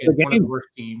Connecticut, one of the worst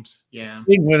teams. Yeah.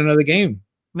 They didn't win another game.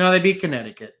 No, they beat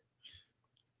Connecticut.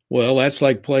 Well, that's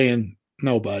like playing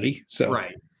nobody. So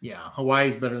right. Yeah,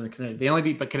 Hawaii's better than Connecticut. They only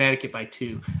beat Connecticut by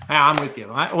 2. I'm with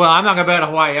you. I'm not going to bet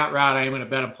Hawaii outright. I'm going to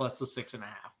bet them plus the 6.5 in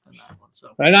that one.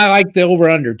 So, and I like the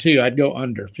over/under too. I'd go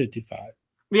under 55.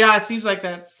 Yeah, it seems like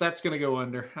that's going to go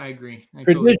under. I agree.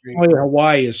 Traditionally,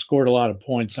 Hawaii has scored a lot of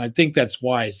points. I think that's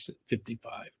why it's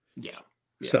 55. Yeah.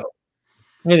 So,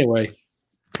 anyway.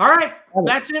 All right,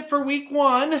 that's it for week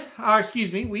 1.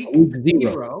 Week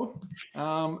 0.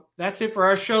 That's it for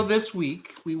our show this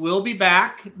week. We will be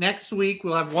back next week.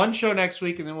 We'll have 1 show next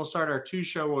week, and then we'll start our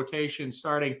 2-show rotation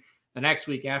starting the next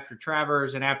week after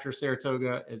Travers and after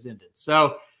Saratoga is ended.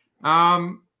 So,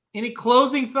 any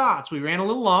closing thoughts? We ran a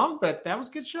little long, but that was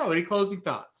a good show. Any closing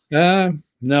thoughts?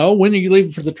 No. When are you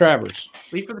leaving for the Travers?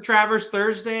 Leave for the Travers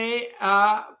Thursday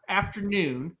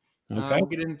afternoon. Okay.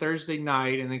 Get in Thursday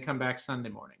night and then come back Sunday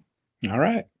morning. All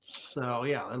right. So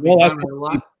yeah, that'll be fun. A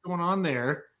lot going on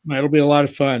there. That'll be a lot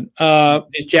of fun.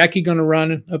 Is Jackie going to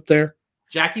run up there?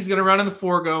 Jackie's going to run in the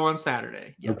Forego on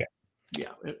Saturday. Yeah. Okay.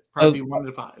 Yeah, it'll probably be 1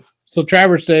 to 5. So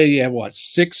Traverse Day, you have what,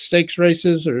 6 stakes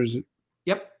races, or is it?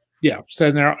 Yep. Yeah. So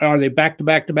are they back to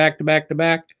back to back to back to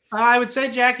back? I would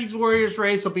say Jackie's Warriors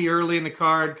race will be early in the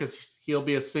card because he'll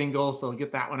be a single, so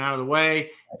get that one out of the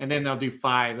way, and then they'll do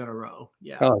 5 in a row.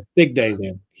 Yeah. Oh, big day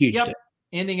then. Huge day.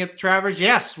 Ending at the Travers.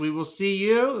 Yes, we will see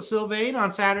you, Sylvain,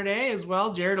 on Saturday as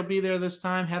well. Jared will be there this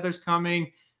time. Heather's coming.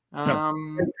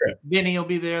 Vinny will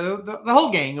be there. The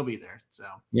whole gang will be there. So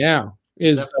yeah.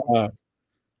 Is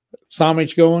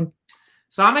Samich going?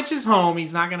 Samich is home.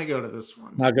 He's not going to go to this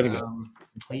one. Not going to go.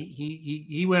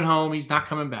 He went home. He's not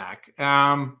coming back.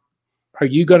 Are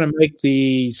you going to make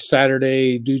the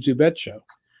Saturday Dudes Who Bet show?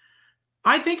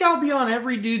 I think I'll be on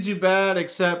every Dudes Who Bet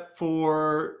except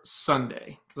for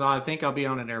Sunday, because I think I'll be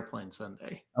on an airplane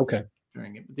Sunday. Okay.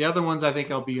 During it. But the other ones I think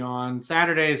I'll be on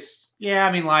Saturdays. Yeah,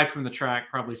 I mean live from the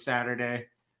track, probably Saturday.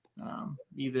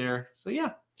 Be there. So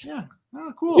yeah.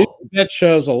 Oh, cool. That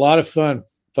show's a lot of fun,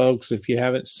 folks. If you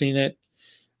haven't seen it,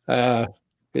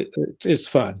 it's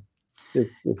fun. It's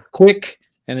quick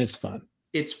and it's fun.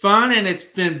 It's fun and it's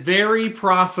been very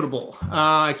profitable,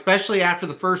 especially after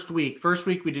the first week. First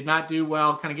week we did not do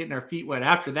well, kind of getting our feet wet.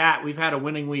 After that, we've had a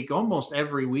winning week almost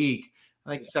every week, I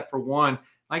think, except for one.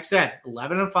 Like I said,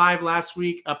 11-5 last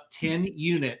week, up 10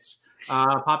 units.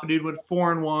 Papa Dude went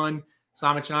 4-1.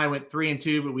 Samich and I went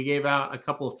 3-2, but we gave out a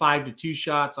couple of 5-2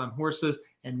 shots on horses.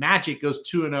 And Magic goes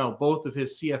 2-0. Both of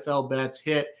his CFL bets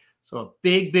hit. So a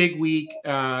big week.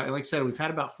 And like I said, we've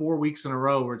had about 4 weeks in a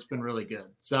row where it's been really good.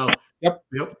 So yep.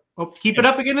 Hope to keep it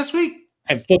up again this week.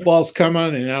 And football's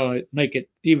coming, and that'll make it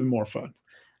even more fun.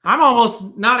 I'm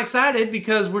almost not excited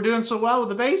because we're doing so well with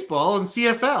the baseball and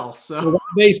CFL. So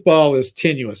baseball is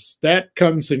tenuous. That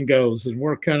comes and goes, and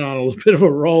we're kind of on a little bit of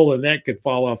a roll, and that could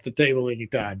fall off the table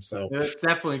anytime. So that's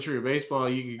definitely true. Baseball,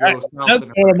 you could go. That's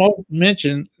what I want to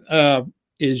mention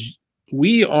is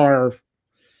we are.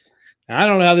 I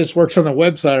don't know how this works on the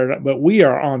website or not, but we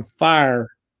are on fire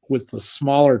with the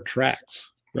smaller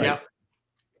tracks. Right? Yep.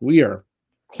 We are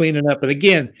cleaning up, and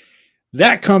again,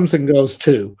 that comes and goes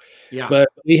too. Yeah. But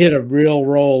we hit a real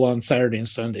roll on Saturday and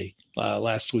Sunday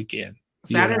last weekend.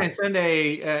 Saturday and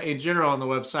Sunday in general on the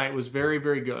website was very,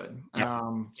 very good.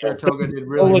 Saratoga did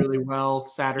really well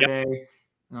Saturday.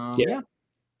 Yeah.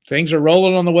 Things are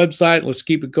rolling on the website. Let's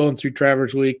keep it going through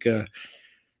Travers Week.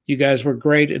 You guys were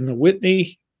great in the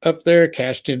Whitney up there,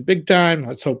 cashed in big time.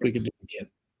 Let's hope we can do it again.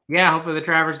 Yeah, hopefully the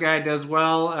Travers guy does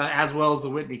well, as well as the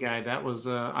Whitney guy. That was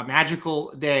a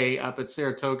magical day up at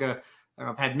Saratoga.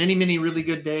 I've had many really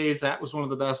good days. That was one of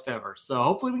the best ever. So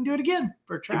hopefully we can do it again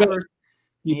for Travers.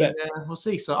 You bet. We'll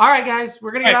see. So, all right, guys,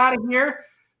 we're going to get out of here.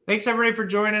 Thanks, everybody, for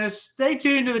joining us. Stay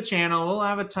tuned to the channel. We'll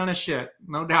have a ton of shit,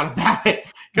 no doubt about it,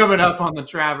 coming up on the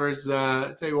Travers.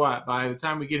 Tell you what, by the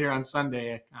time we get here on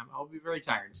Sunday, I'll be very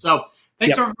tired. So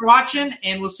thanks for watching,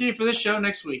 and we'll see you for this show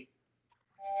next week.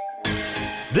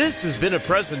 This has been a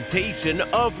presentation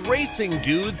of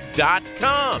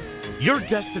RacingDudes.com, your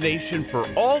destination for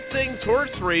all things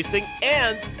horse racing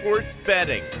and sports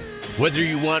betting. Whether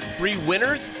you want free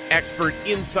winners, expert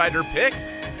insider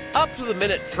picks,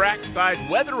 up-to-the-minute trackside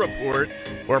weather reports,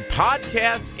 or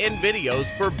podcasts and videos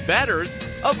for bettors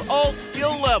of all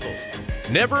skill levels,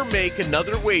 never make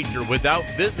another wager without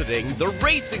visiting the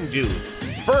Racing Dudes.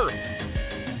 First,